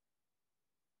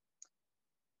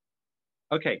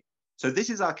 Okay, so this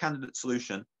is our candidate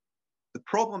solution. The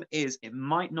problem is it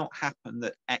might not happen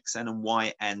that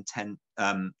xn and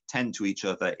yn tend to each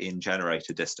other in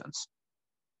generator distance.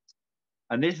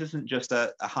 And this isn't just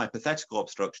a hypothetical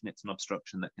obstruction, it's an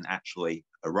obstruction that can actually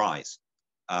arise.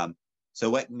 So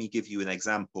let me give you an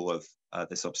example of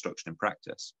this obstruction in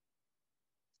practice.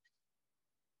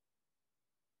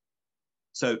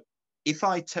 So if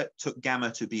I took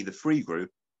gamma to be the free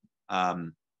group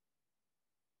on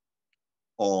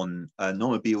a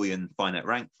non-abelian finite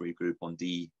rank free group on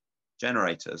D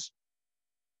generators,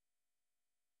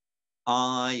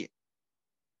 I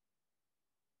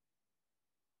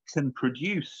can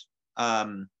produce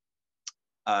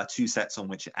two sets on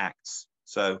which it acts.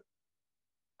 So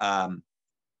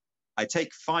I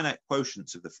take finite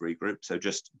quotients of the free group, so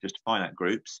just finite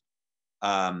groups,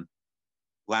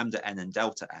 lambda n and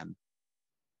delta m,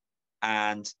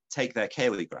 and take their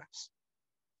Cayley graphs.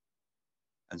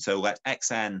 And so let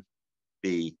xn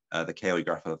be the Cayley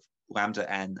graph of lambda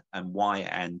n and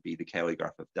yn be the Cayley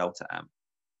graph of delta m.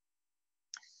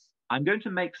 I'm going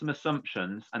to make some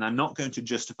assumptions, and I'm not going to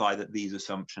justify that these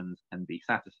assumptions can be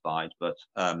satisfied, but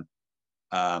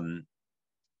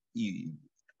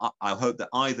I hope that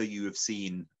either you have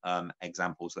seen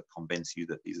examples that convince you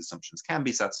that these assumptions can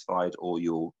be satisfied, or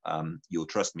you'll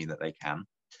trust me that they can.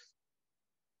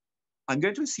 I'm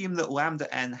going to assume that lambda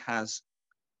n has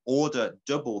order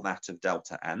double that of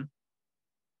delta n.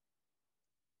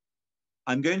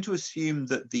 I'm going to assume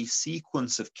that the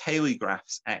sequence of Cayley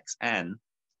graphs xn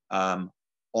on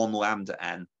lambda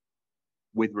n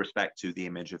with respect to the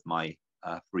image of my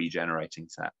free generating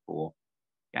set for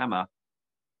gamma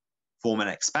form an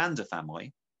expander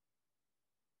family.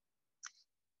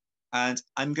 And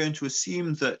I'm going to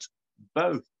assume that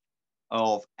both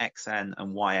of xn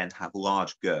and yn have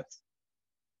large girth.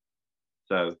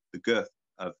 So the girth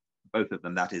of both of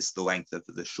them, that is the length of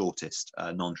the shortest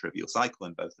non-trivial cycle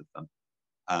in both of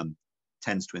them,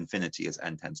 tends to infinity as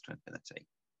n tends to infinity.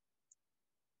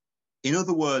 In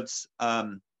other words,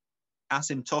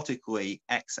 asymptotically,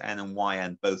 xn and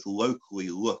yn both locally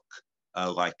look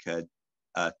like a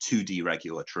 2D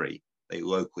regular tree. They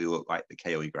locally look like the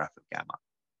Cayley graph of gamma.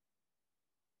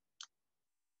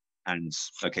 And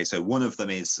okay, so one of them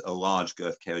is a large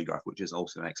girth Cayley graph, which is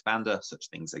also an expander. Such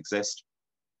things exist.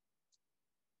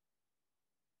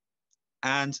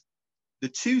 And the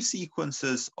two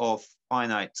sequences of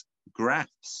finite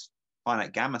graphs,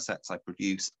 finite gamma sets I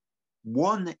produce,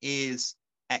 one is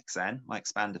xn, my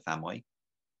expander family,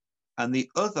 and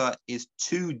the other is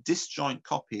two disjoint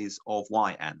copies of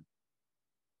yn.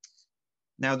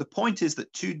 Now, the point is that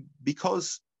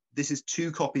because this is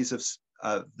two copies of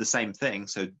the same thing,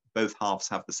 so both halves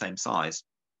have the same size,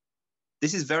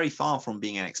 this is very far from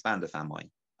being an expander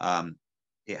family.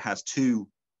 It has two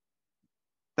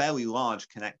fairly large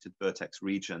connected vertex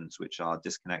regions which are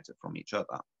disconnected from each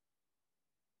other,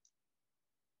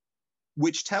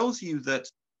 which tells you that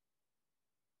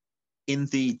in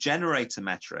the generator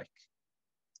metric,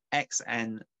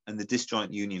 xn and the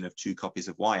disjoint union of two copies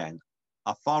of yn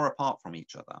are far apart from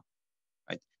each other.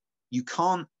 Right? You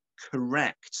can't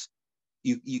correct,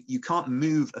 you can't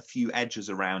move a few edges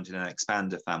around in an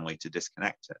expander family to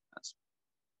disconnect it. That's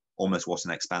almost what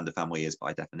an expander family is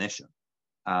by definition.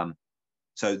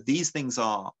 So these things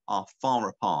are far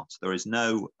apart. There is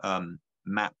no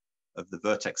map of the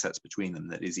vertex sets between them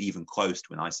that is even close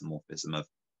to an isomorphism of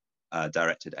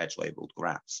directed edge-labeled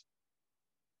graphs.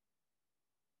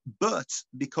 But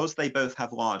because they both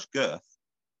have large girth,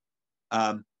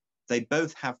 they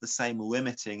both have the same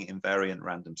limiting invariant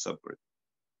random subgroup.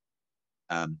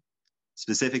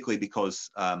 Specifically because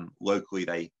locally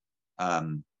they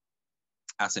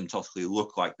asymptotically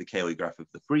look like the Cayley graph of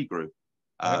the free group.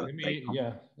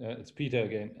 It's Peter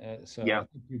again. So yeah. I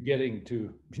think you're getting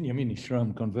to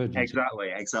Benjamin-Schramm convergence.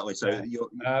 Exactly. So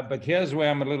but here's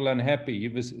where I'm a little unhappy.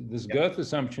 This girth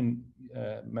assumption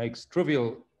makes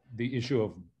trivial the issue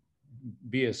of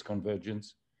BS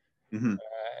convergence. Mm-hmm.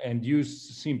 And you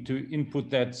seem to input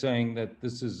that saying that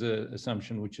this is an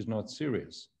assumption which is not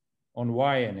serious, on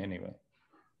yn anyway.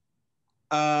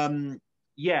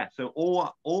 Yeah, so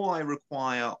all I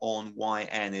require on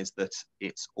yn is that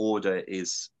its order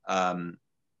is half,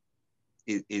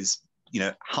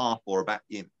 or about,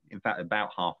 in fact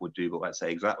about half would do, but let's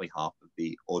say exactly half of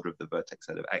the order of the vertex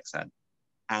set of xn,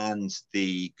 and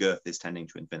the girth is tending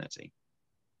to infinity.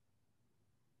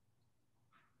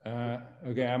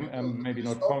 Okay, I'm maybe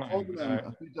not following.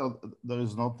 Peter, there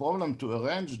is no problem to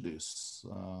arrange this.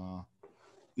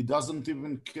 It doesn't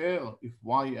even care if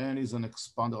yn is an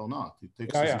expander or not. It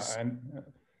takes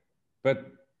but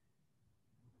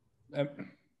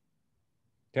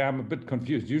I'm a bit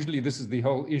confused. Usually this is the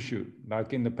whole issue.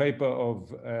 Like in the paper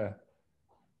of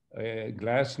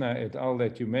Glasner et al.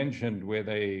 That you mentioned, where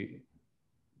they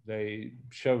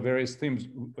show various themes,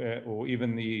 or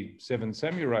even the Seven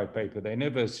Samurai paper, they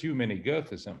never assume any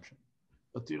girth assumption.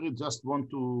 But here you just want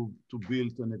to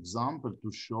build an example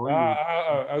to show you.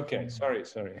 Okay. Sorry.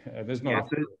 There's not.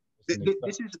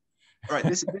 This is right.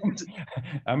 This is.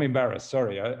 I'm embarrassed.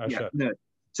 Sorry. I no.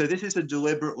 So this is a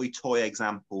deliberately toy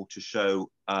example to show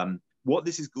what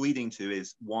this is leading to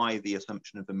is why the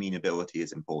assumption of amenability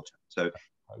is important. So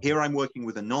here I'm working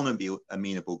with a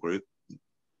non-amenable group.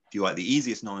 If you like, the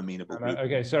easiest non-amenable group.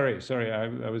 Okay, sorry.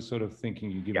 I was sort of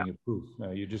thinking you're giving a proof.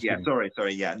 No, you're just sorry.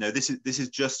 Yeah, no. This is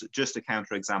just a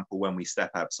counterexample when we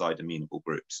step outside amenable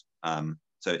groups.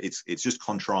 So it's just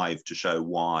contrived to show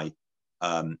why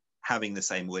having the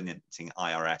same limiting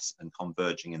IRS and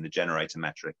converging in the generator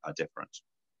metric are different.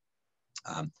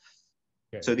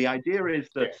 So the idea is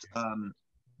that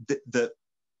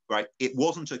right, it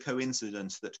wasn't a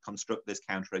coincidence that to construct this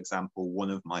counterexample, one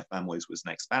of my families was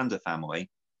an expander family.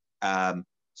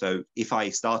 So if I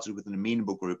started with an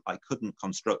amenable group, I couldn't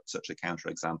construct such a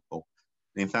counterexample.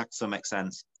 In fact,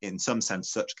 in some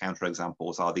sense, such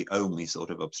counterexamples are the only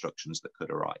sort of obstructions that could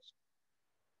arise.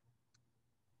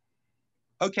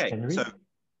 Okay, Henry? So,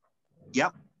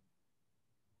 yeah.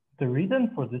 The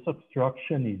reason for this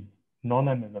obstruction is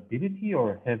non-amenability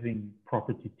or having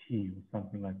property T or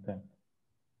something like that?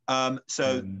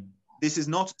 This is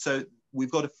not, so we've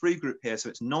got a free group here, so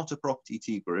it's not a property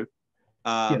T group.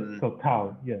 So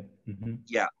tau, yes. Mm-hmm.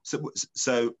 Yeah,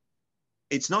 so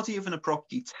it's not even a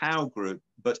property tau group,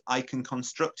 but I can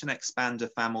construct an expander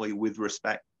family with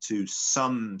respect to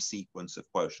some sequence of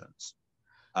quotients.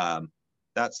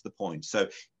 That's the point. So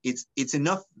it's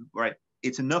enough, right?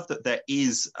 It's enough that there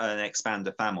is an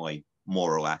expander family,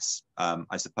 more or less,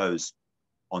 I suppose,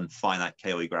 on finite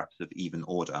Cayley graphs of even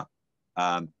order.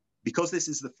 Because this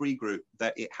is the free group,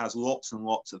 that it has lots and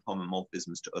lots of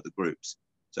homomorphisms to other groups.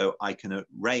 So I can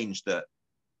arrange that,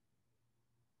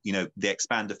 the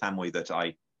expander family that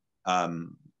I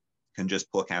can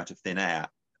just pluck out of thin air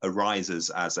arises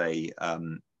as a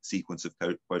sequence of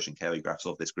quotient Cayley graphs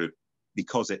of this group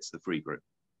because it's the free group.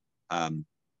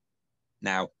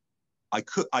 Now, I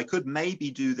could maybe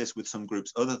do this with some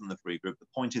groups other than the free group. The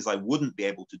point is I wouldn't be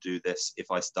able to do this if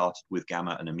I started with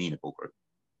gamma and amenable group.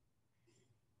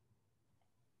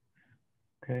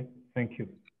 Okay, thank you.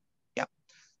 Yeah.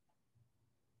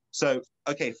 So,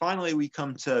 okay, finally we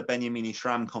come to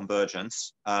Benjamini-Schramm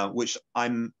convergence, which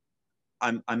I'm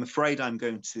afraid I'm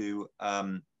going to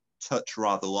touch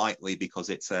rather lightly because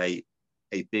it's a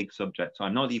a big subject, so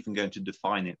I'm not even going to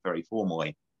define it very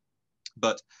formally.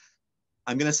 But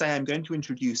I'm going to say I'm going to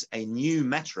introduce a new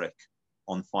metric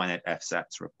on finite F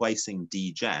sets, replacing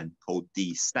dgen, called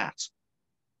dstat,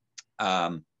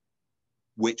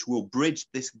 which will bridge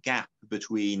this gap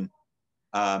between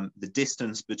the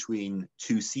distance between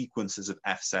two sequences of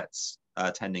F sets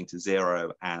tending to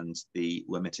 0 and the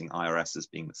limiting IRSs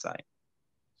being the same.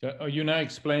 So are you now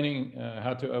explaining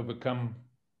how to overcome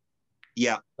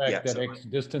the fact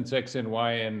that distance X and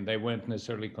Y, and they weren't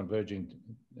necessarily converging?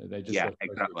 They just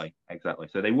exactly.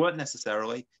 So they weren't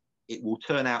necessarily. It will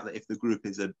turn out that if the group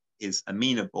is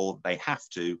amenable, they have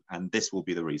to, and this will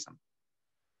be the reason.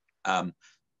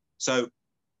 So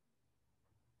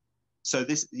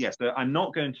this, yes, so I'm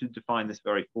not going to define this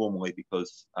very formally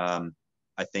because I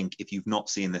think if you've not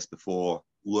seen this before,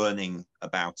 learning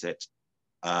about it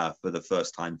for the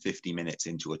first time 50 minutes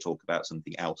into a talk about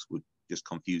something else would just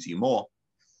confuse you more.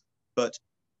 But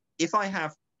if I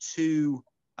have two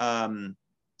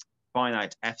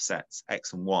finite F sets,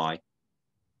 X and Y,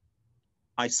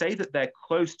 I say that they're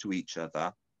close to each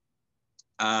other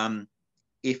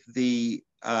if the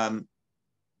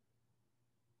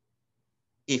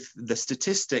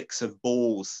statistics of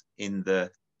balls in the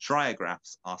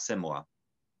trigraphs are similar.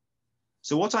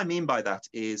 So what I mean by that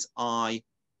is I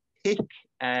pick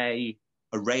a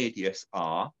radius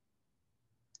R,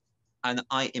 and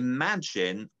I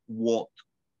imagine what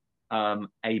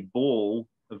a ball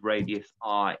of radius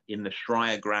R in the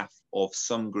trigraph of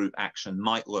some group action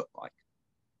might look like.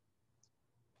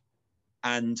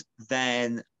 And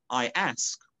then I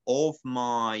ask of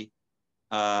my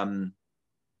trigraph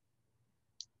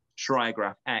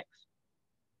X,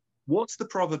 what's the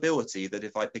probability that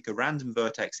if I pick a random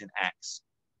vertex in X,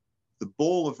 the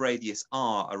ball of radius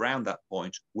R around that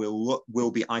point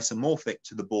will be isomorphic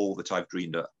to the ball that I've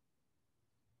dreamed up?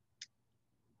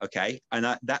 Okay, and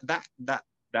that's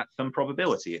some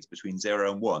probability. It's between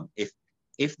 0 and 1.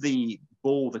 If the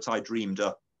ball that I dreamed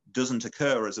up doesn't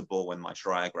occur as a ball in my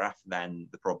trigraph, then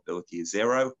the probability is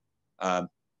 0.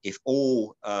 If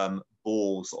all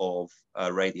balls of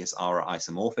radius R are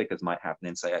isomorphic, as might happen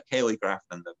in, say, a Cayley graph,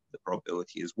 then the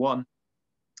probability is 1.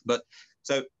 But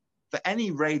so for any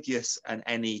radius and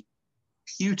any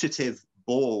putative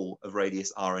ball of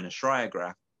radius R in a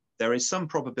trigraph, there is some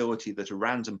probability that a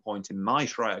random point in my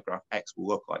trigraph X will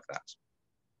look like that.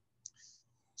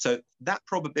 So that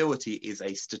probability is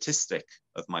a statistic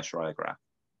of my trigraph.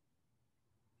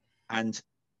 And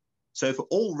so for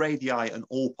all radii and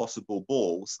all possible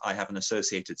balls, I have an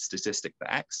associated statistic for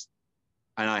X,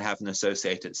 and I have an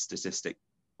associated statistic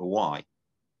for Y.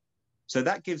 So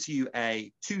that gives you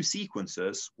two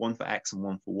sequences, one for X and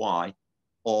one for Y,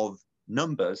 of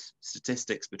numbers,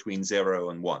 statistics between 0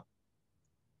 and 1.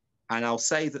 And I'll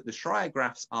say that the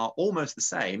trigraphs are almost the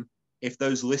same if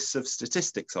those lists of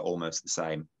statistics are almost the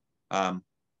same,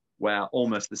 where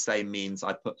almost the same means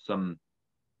I put some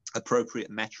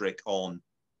appropriate metric on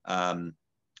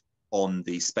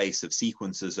the space of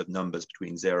sequences of numbers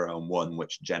between 0 and 1,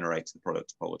 which generates the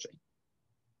product topology.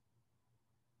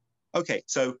 Okay,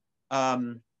 so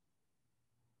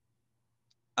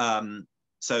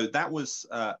so that was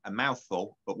a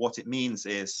mouthful, but what it means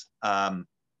is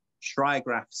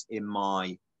trigraphs in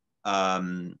my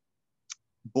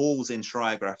balls in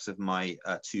trigraphs of my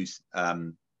two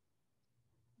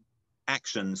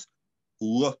actions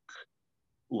look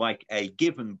like a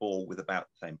given ball with about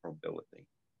the same probability.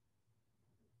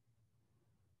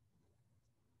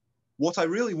 What I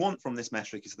really want from this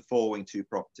metric is the following two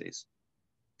properties.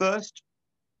 First,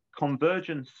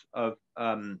 convergence of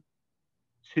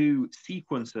two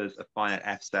sequences of finite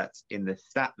F sets in the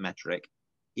stat metric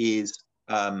is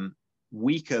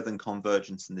weaker than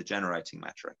convergence in the generating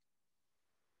metric.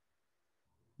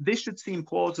 This should seem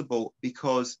plausible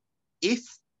because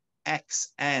if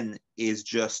xn is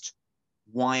just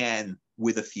yn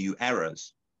with a few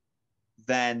errors,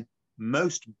 then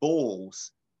most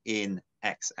balls in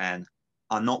xn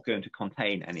are not going to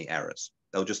contain any errors.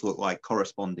 They'll just look like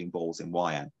corresponding balls in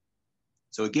yn.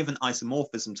 So a given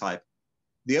isomorphism type,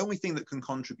 the only thing that can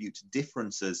contribute to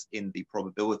differences in the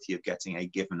probability of getting a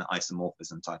given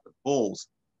isomorphism type of balls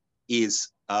is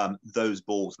those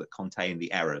balls that contain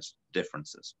the errors,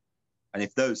 differences. And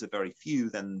if those are very few,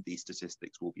 then the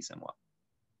statistics will be similar.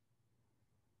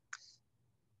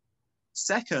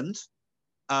 Second,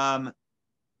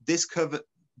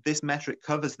 this metric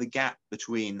covers the gap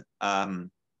between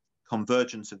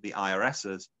convergence of the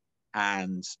IRSs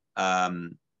and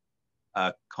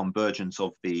convergence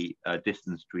of the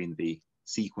distance between the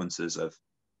sequences of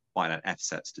finite F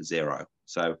sets to 0.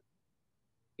 So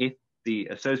if the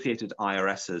associated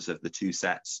IRSs of the two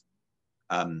sets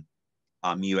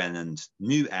mu n and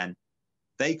nu n,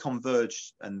 they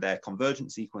converge, and their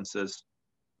convergent sequences,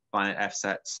 finite f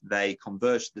sets, they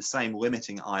converge to the same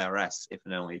limiting IRS if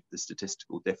and only if the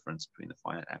statistical difference between the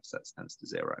finite f sets tends to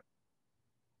 0.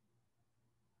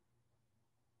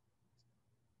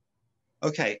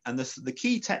 Okay, and the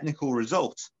key technical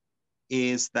result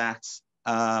is that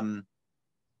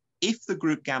if the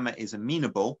group gamma is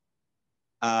amenable,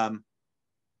 and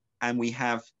we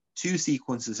have two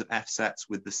sequences of f sets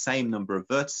with the same number of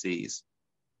vertices,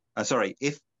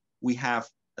 if we have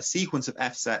a sequence of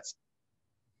f sets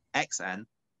xn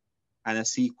and a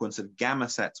sequence of gamma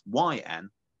sets yn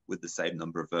with the same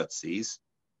number of vertices,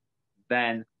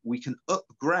 then we can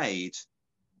upgrade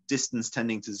distance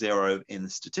tending to 0 in the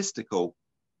statistical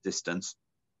distance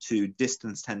to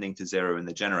distance tending to 0 in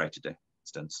the generated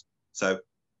distance. So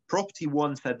property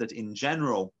 1 said that in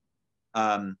general,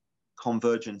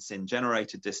 convergence in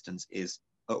generated distance is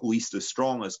at least as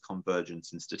strong as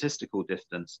convergence in statistical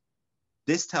distance.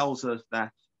 This tells us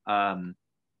that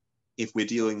if we're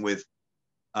dealing with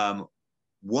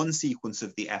one sequence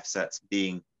of the f sets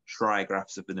being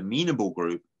trigraphs of an amenable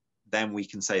group, then we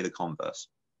can say the converse.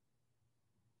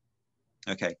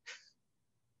 Okay,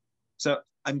 so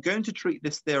I'm going to treat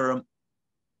this theorem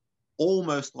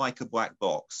almost like a black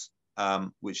box,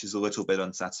 which is a little bit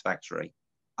unsatisfactory.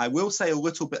 I will say a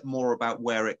little bit more about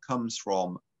where it comes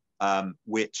from,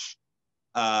 which,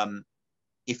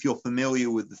 if you're familiar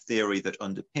with the theory that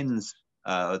underpins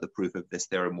the proof of this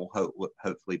theorem, will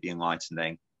hopefully be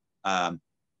enlightening.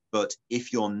 But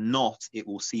if you're not, it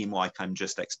will seem like I'm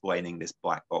just explaining this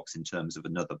black box in terms of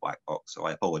another black box, so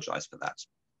I apologize for that.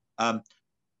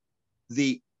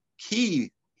 The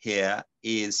key here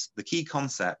is, the key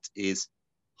concept is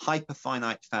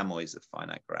hyperfinite families of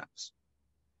finite graphs.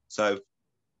 So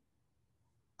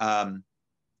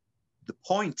the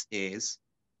point is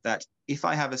that if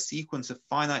I have a sequence of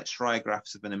finite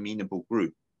trigraphs of an amenable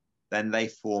group, then they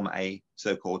form a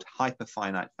so-called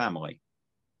hyperfinite family.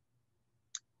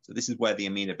 So this is where the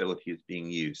amenability is being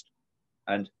used.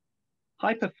 And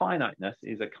hyperfiniteness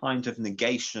is a kind of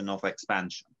negation of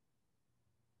expansion.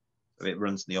 So it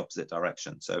runs in the opposite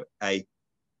direction. So a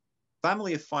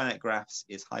family of finite graphs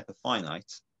is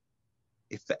hyperfinite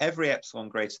if for every epsilon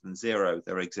greater than 0,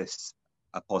 there exists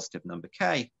a positive number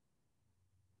k,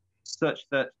 such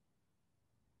that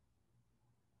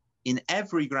in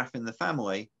every graph in the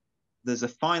family, there's a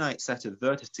finite set of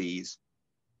vertices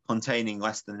containing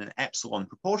less than an epsilon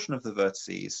proportion of the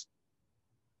vertices,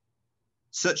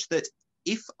 such that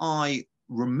if I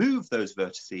remove those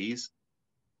vertices,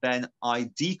 then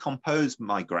I decompose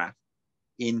my graph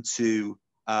into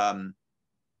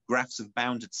graphs of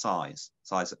bounded size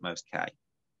at most k.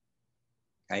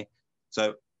 Okay,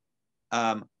 so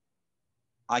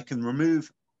I can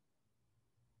remove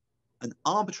an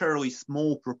arbitrarily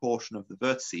small proportion of the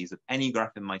vertices of any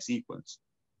graph in my sequence,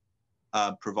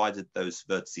 provided those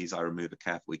vertices I remove are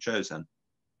carefully chosen,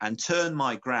 and turn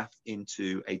my graph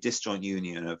into a disjoint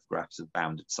union of graphs of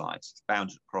bounded size. It's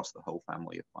bounded across the whole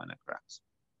family of finite graphs.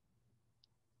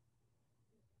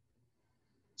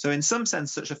 So in some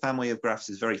sense, such a family of graphs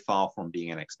is very far from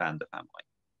being an expander family.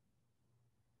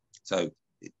 So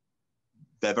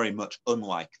they're very much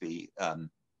unlike the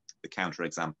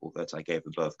counterexample that I gave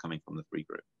above coming from the free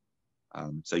group.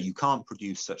 So you can't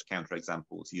produce such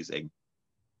counterexamples using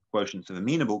quotients of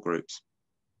amenable groups.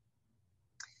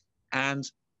 And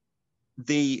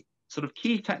the sort of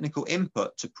key technical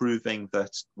input to proving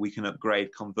that we can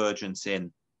upgrade convergence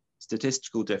in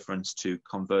statistical difference to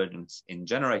convergence in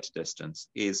generated distance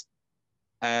is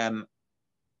a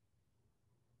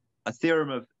theorem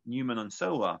of Newman and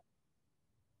Solar,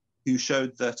 who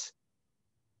showed sort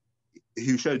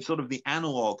of the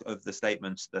analog of the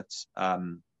statements that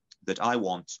that I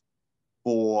want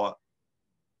for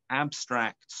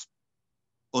abstract,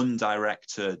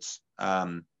 undirected,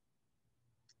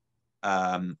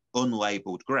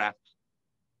 unlabeled graphs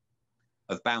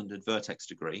of bounded vertex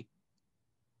degree,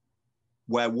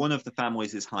 where one of the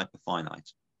families is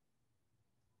hyperfinite.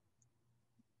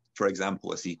 For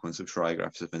example, a sequence of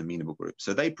trigraphs of an amenable group.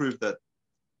 So they prove that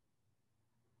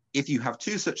if you have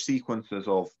two such sequences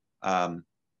of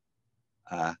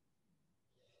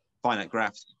finite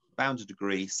graphs, bounded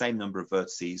degree, same number of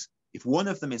vertices, if one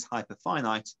of them is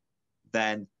hyperfinite,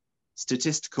 then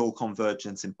statistical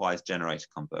convergence implies generator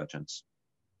convergence.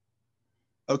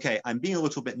 Okay, I'm being a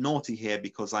little bit naughty here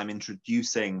because I'm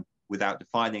introducing, without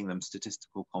defining them,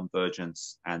 statistical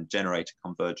convergence and generator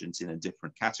convergence in a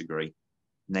different category,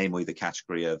 namely the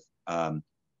category of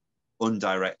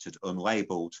undirected,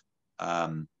 unlabeled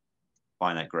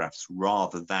finite graphs,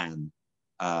 rather than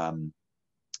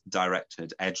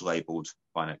directed, edge-labeled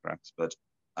finite graphs, but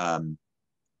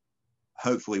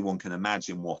hopefully one can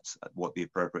imagine what the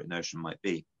appropriate notion might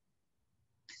be.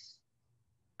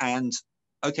 And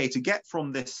okay, to get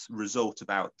from this result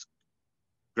about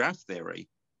graph theory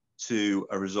to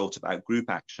a result about group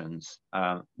actions,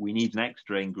 we need an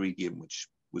extra ingredient which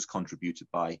was contributed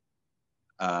by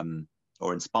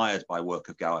or inspired by work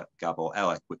of Gabor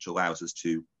Elek, which allows us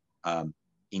to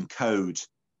encode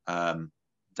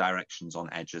directions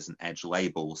on edges and edge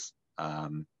labels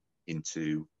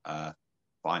into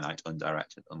finite,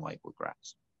 undirected, unlabeled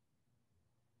graphs.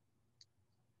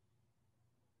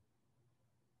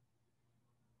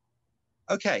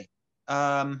 Okay,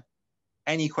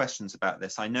 any questions about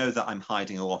this? I know that I'm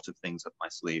hiding a lot of things up my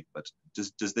sleeve, but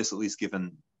does this at least give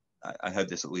an, I hope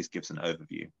this at least gives an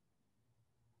overview.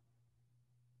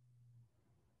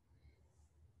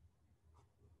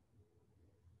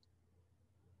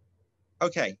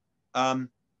 Okay,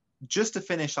 just to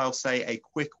finish, I'll say a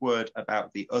quick word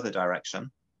about the other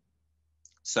direction.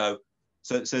 So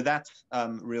that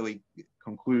really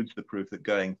concludes the proof that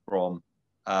going from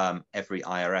every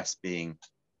IRS being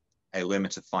a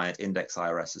limit of finite index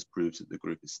IRSs proves that the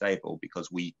group is stable,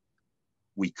 because we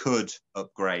could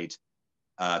upgrade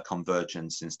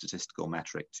convergence in statistical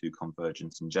metric to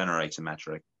convergence in generator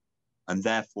metric, and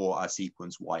therefore our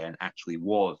sequence YN actually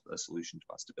was a solution to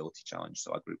our stability challenge,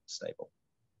 so our group is stable.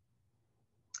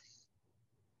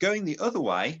 Going the other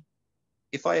way,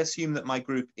 if I assume that my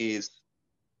group is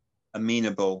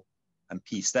amenable and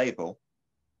p-stable,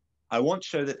 I want to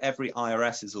show that every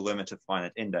IRS is a limit of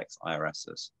finite index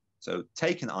IRSs. So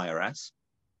take an IRS.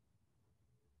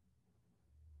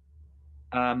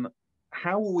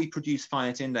 How will we produce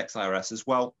finite index IRSs?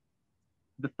 Well,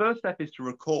 the first step is to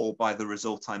recall by the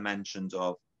result I mentioned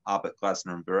of Arbut,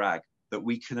 Glasner, and Virag, that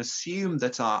we can assume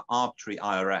that our arbitrary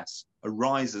IRS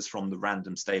arises from the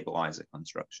random stabilizer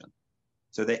construction.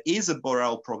 So there is a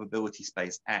Borel probability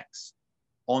space X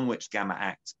on which gamma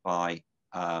acts by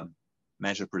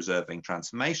measure preserving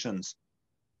transformations,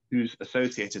 whose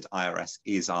associated IRS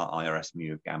is our IRS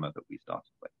mu of gamma that we started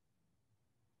with.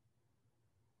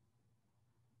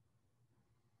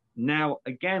 Now,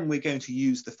 again, we're going to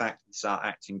use the fact that our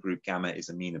acting group gamma is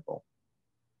amenable.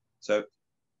 So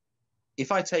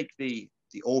if I take the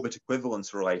orbit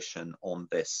equivalence relation on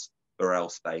this Borel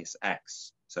space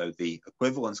X, so the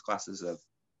equivalence classes of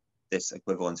this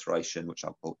equivalence relation, which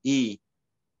I'll call E,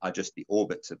 are just the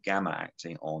orbits of gamma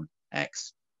acting on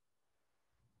X,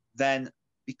 then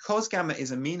because gamma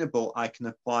is amenable, I can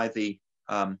apply the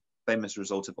famous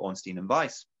result of Ornstein and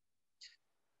Weiss,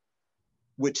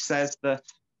 which says that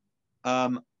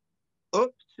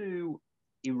up to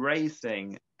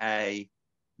erasing a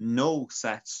null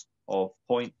set of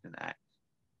points in X,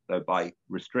 so by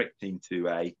restricting to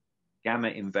a gamma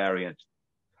invariant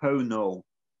co-null,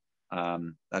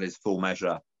 that is full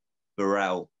measure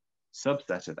Borel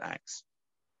subset of X,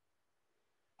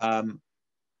 and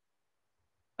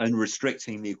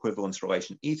restricting the equivalence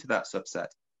relation E to that subset,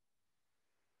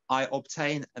 I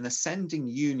obtain an ascending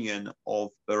union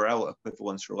of Borel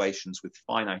equivalence relations with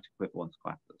finite equivalence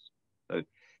classes. So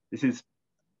this is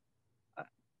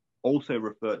also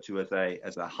referred to as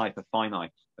a hyperfinite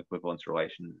equivalence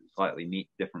relation, slightly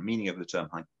different meaning of the term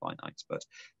hyperfinite, but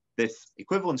this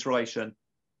equivalence relation,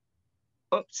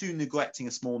 up to neglecting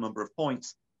a small number of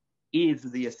points, is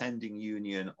the ascending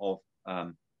union of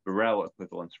Borel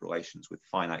equivalence relations with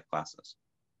finite classes.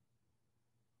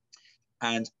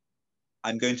 And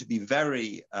I'm going to be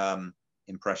very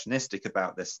impressionistic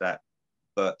about this step,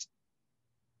 but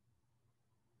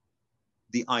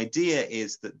the idea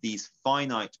is that these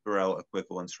finite Borel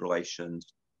equivalence relations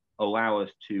allow us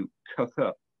to cook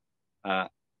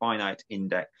up finite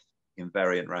index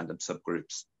invariant random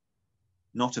subgroups,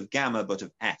 not of gamma, but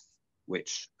of F,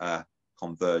 which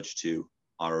converge to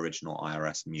our original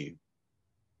IRS mu.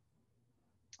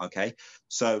 Okay,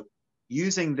 so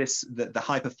using this, the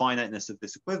hyperfiniteness of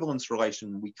this equivalence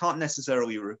relation, we can't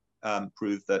necessarily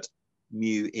prove that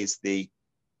mu is the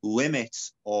limit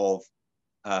of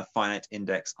finite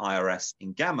index IRS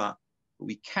in gamma, but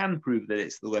we can prove that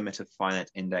it's the limit of finite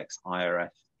index IRS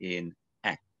in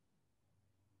F.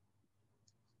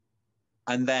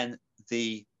 And then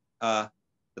the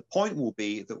point will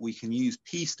be that we can use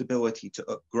P stability to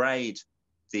upgrade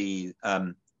the,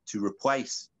 to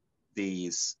replace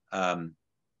these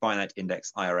finite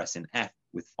index IRS in F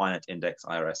with finite index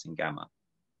IRS in gamma.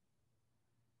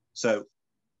 So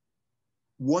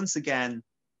once again,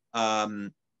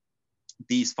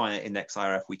 these finite index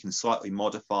IRF we can slightly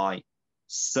modify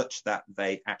such that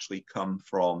they actually come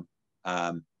from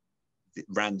the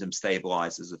random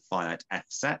stabilizers of finite F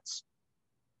sets.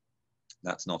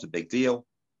 That's not a big deal.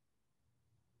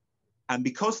 And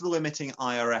because the limiting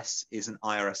IRS is an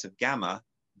IRS of gamma,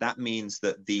 that means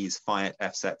that these finite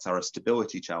F sets are a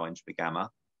stability challenge for gamma,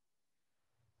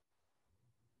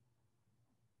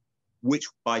 which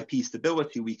by P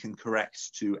stability we can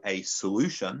correct to a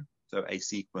solution, so a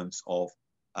sequence of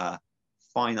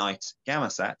finite gamma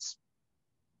sets.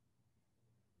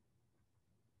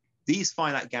 These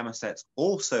finite gamma sets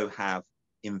also have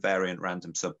invariant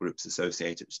random subgroups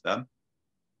associated with them.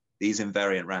 These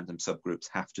invariant random subgroups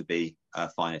have to be a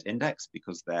finite index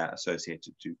because they're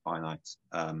associated to finite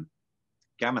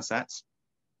gamma sets.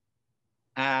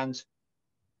 And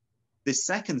this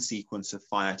second sequence of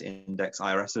finite index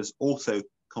IRSs also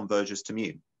converges to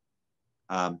mu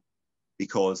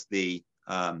because the,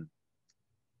 well,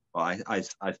 I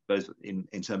suppose in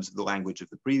terms of the language of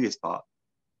the previous part,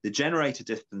 the generator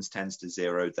distance tends to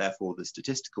 0, therefore the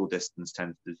statistical distance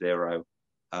tends to 0,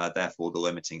 therefore the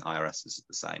limiting IRSs is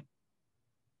the same.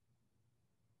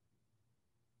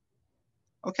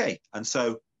 Okay, and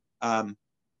so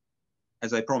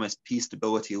as I promised, P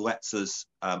stability lets us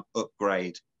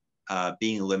upgrade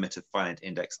being a limit of finite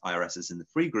index IRSs in the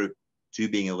free group to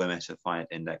being a limit of finite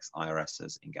index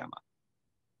IRSs in gamma.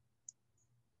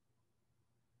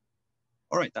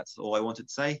 All right, that's all I wanted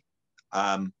to say.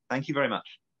 Thank you very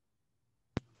much.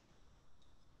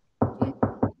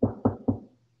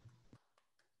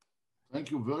 Thank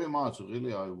you very much.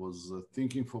 Really, I was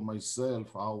thinking for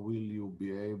myself, how will you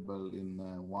be able in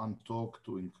one talk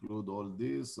to include all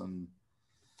this? And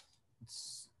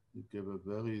you gave a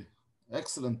very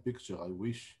excellent picture. I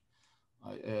wish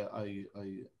I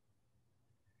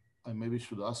maybe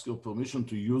should ask your permission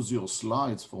to use your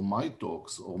slides for my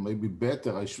talks, or maybe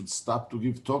better, I should stop to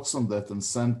give talks on that and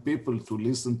send people to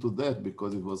listen to that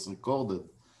because it was recorded.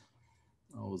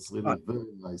 It was really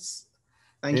very nice.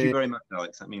 Thank you very much,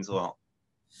 Alex. That means a lot.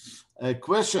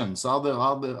 Questions? Are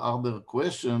there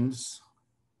questions?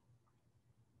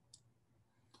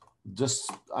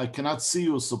 Just, I cannot see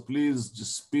you, so please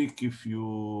just speak if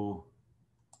you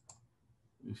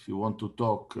want to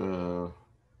talk.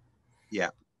 Yeah,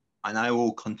 and I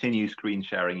will continue screen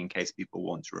sharing in case people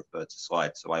want to refer to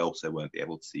slides, so I also won't be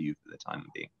able to see you for the time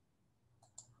being.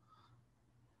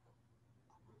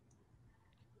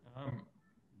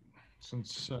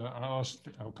 Since I asked,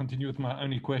 I'll continue with my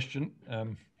only question.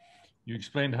 You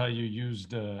explained how you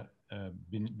used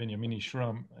Benjamini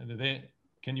Schramm.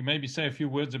 Can you maybe say a few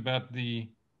words about the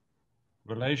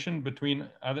relation between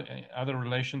other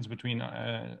relations between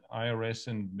IRS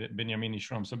and Benjamini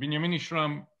Schramm? So Benjamini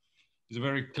Schramm is a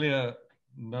very clear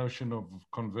notion of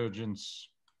convergence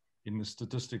in the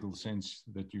statistical sense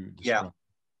that you described.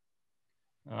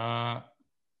 Yeah.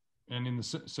 And in the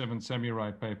 7th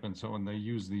Samurai paper and so on, they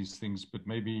use these things, but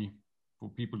maybe for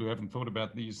people who haven't thought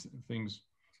about these things,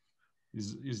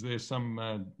 is there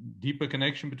some deeper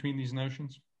connection between these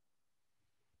notions?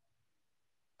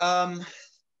 I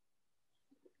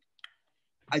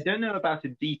don't know about a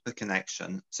deeper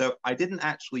connection. So I didn't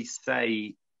actually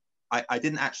say, I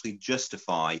didn't actually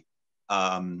justify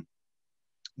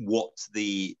what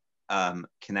the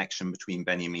connection between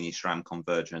Benjamini Schramm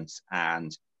convergence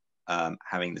and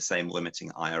having the same limiting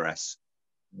IRS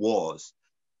was.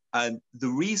 The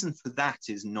reason for that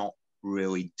is not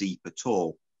really deep at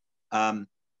all.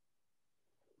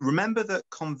 Remember that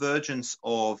convergence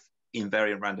of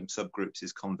invariant random subgroups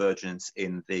is convergence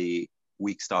in the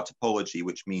weak star topology,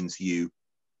 which means you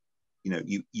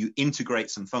integrate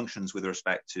some functions with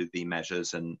respect to the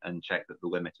measures and check that the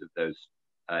limit of those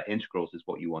integrals is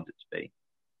what you want it to be.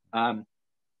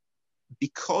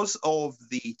 Because of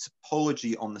the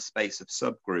topology on the space of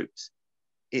subgroups,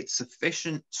 it's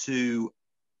sufficient to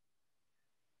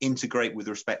integrate with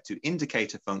respect to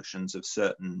indicator functions of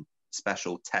certain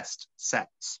special test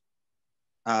sets.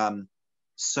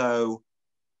 So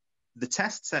the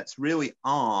test sets really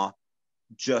are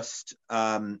just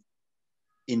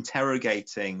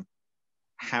interrogating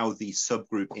how the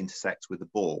subgroup intersects with the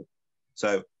ball.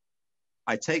 So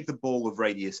I take the ball of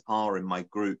radius r in my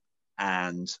group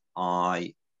and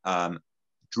I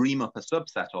dream up a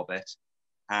subset of it,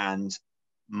 and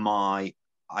I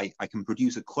can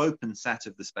produce a clopin set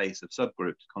of the space of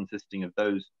subgroups consisting of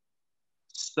those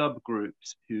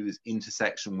subgroups whose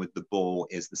intersection with the ball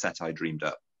is the set I dreamed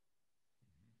up.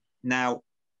 Now,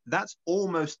 that's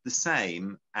almost the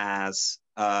same as,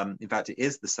 in fact, it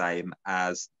is the same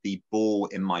as the ball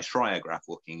in my Schreier graph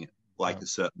looking like a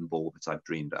certain ball that I've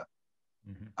dreamed up.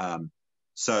 Mm-hmm.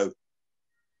 So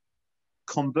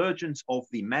convergence of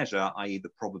the measure, i.e. the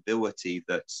probability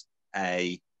that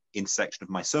a intersection of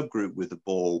my subgroup with the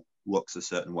ball looks a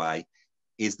certain way,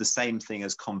 is the same thing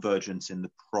as convergence in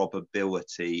the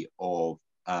probability of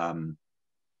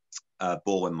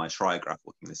ball in my trigraph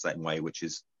looking the same way, which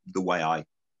is the way I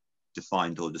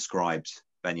defined or described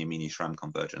Benjamini-Schramm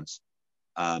convergence.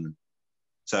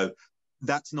 So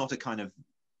that's not a kind of,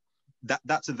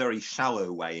 that's a very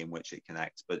shallow way in which it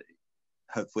connects, but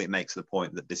hopefully it makes the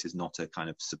point that this is not a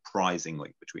kind of surprising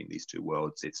link between these two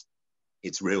worlds.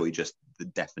 It's really just the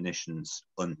definitions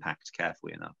unpacked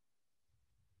carefully enough.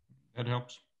 That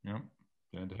helps. Yeah.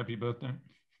 And happy birthday.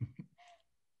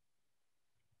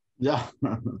 Yeah.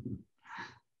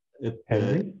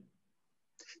 Henry?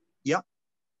 Yeah.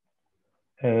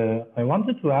 I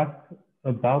wanted to ask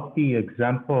about the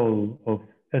example of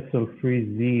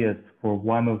SL3Z as for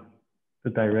one of the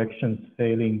directions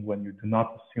failing when you do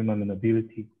not assume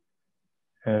amenability.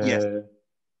 Yes.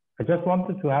 I just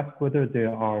wanted to ask whether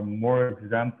there are more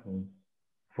examples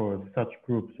for such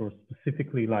groups, or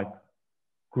specifically like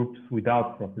groups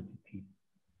without property T,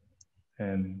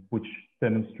 which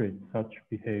demonstrate such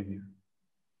behavior.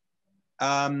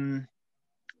 I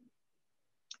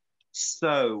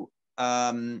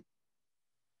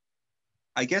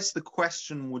guess the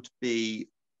question would be,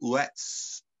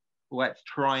 let's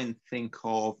try and think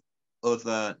of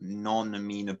other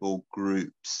non-amenable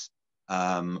groups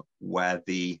where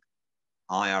the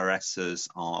IRSs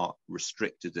are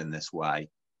restricted in this way.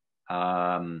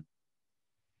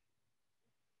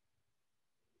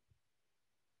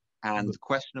 And the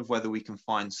question of whether we can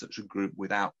find such a group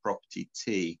without property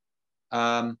T.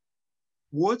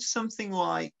 Would something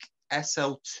like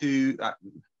SL2,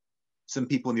 some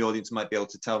people in the audience might be able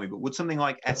to tell me, but would something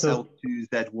like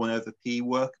SL2Z1 over P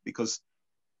work? Because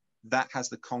that has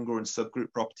the congruent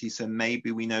subgroup property, so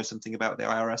maybe we know something about the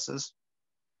IRSs?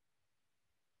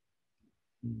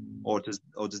 Or does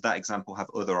that example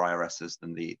have other IRSs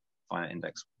than the finite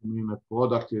index? I mean, a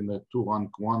product in the two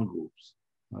rank one groups,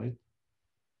 right?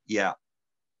 Yeah.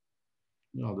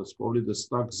 Yeah, that's probably the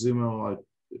Stack-Zimmer.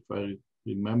 If I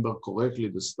remember correctly,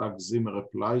 the Stack-Zimmer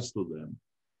applies to them.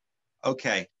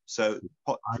 Okay, so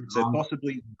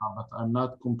possibly. But I'm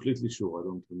not completely sure. I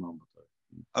don't remember that.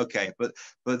 Okay, but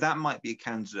that might be a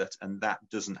candidate, and that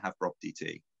doesn't have property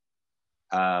T.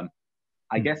 I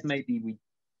guess maybe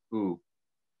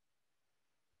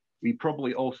we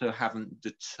probably also haven't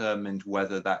determined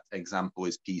whether that example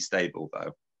is P stable,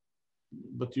 though.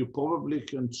 But you probably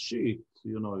can cheat.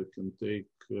 You know, you can take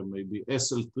maybe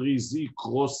SL3Z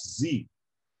cross Z.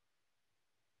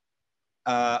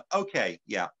 Okay,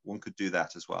 yeah, one could do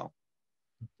that as well.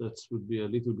 That would be a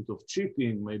little bit of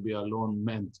cheating. Maybe Alon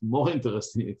meant more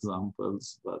interesting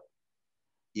examples, but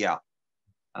yeah.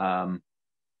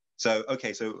 So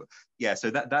okay, so yeah,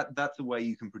 so that's a way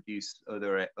you can produce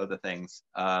other things.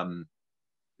 So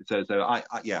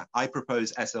I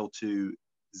propose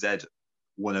SL2Z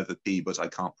 1 over P, but I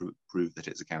can't prove that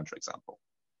it's a counterexample.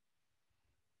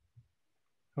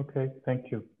 Okay,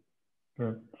 thank you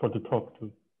for the talk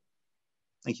too.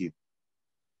 Thank you.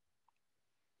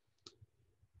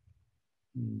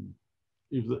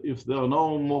 If there are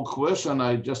no more questions,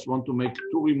 I just want to make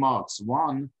 2 remarks.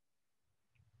 One,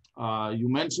 you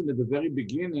mentioned at the very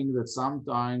beginning that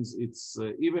sometimes it's,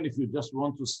 even if you just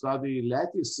want to study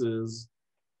lattices,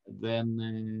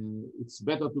 then it's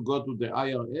better to go to the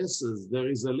IRSs. There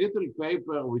is a little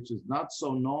paper which is not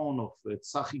so known of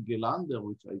Tzachi Gelander,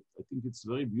 which I think it's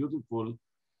very beautiful.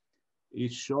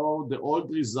 It showed the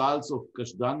old results of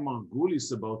Kashdan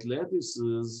Margulis about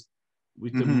lattices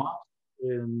with a much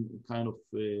kind of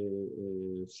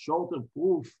shorter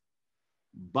proof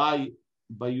by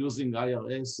using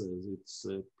IRSs. It's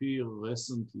appeared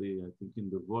recently, I think, in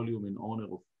the volume in honor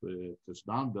of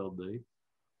Kashdan birthday.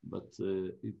 But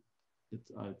I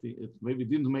think it maybe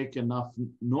didn't make enough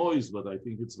noise, but I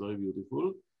think it's very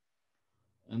beautiful.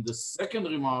 And the second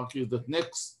remark is that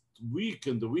next week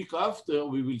and the week after,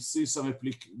 we will see some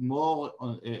more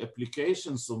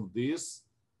applications of this.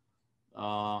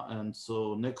 And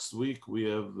so next week we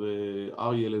have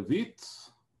Aryeh Levit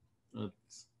at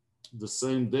the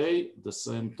same day, the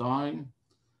same time.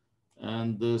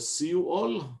 And see you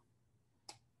all.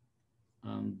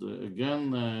 And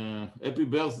again, happy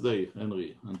birthday,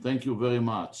 Henry, and thank you very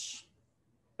much.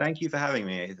 Thank you for having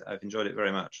me. I've enjoyed it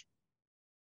very much.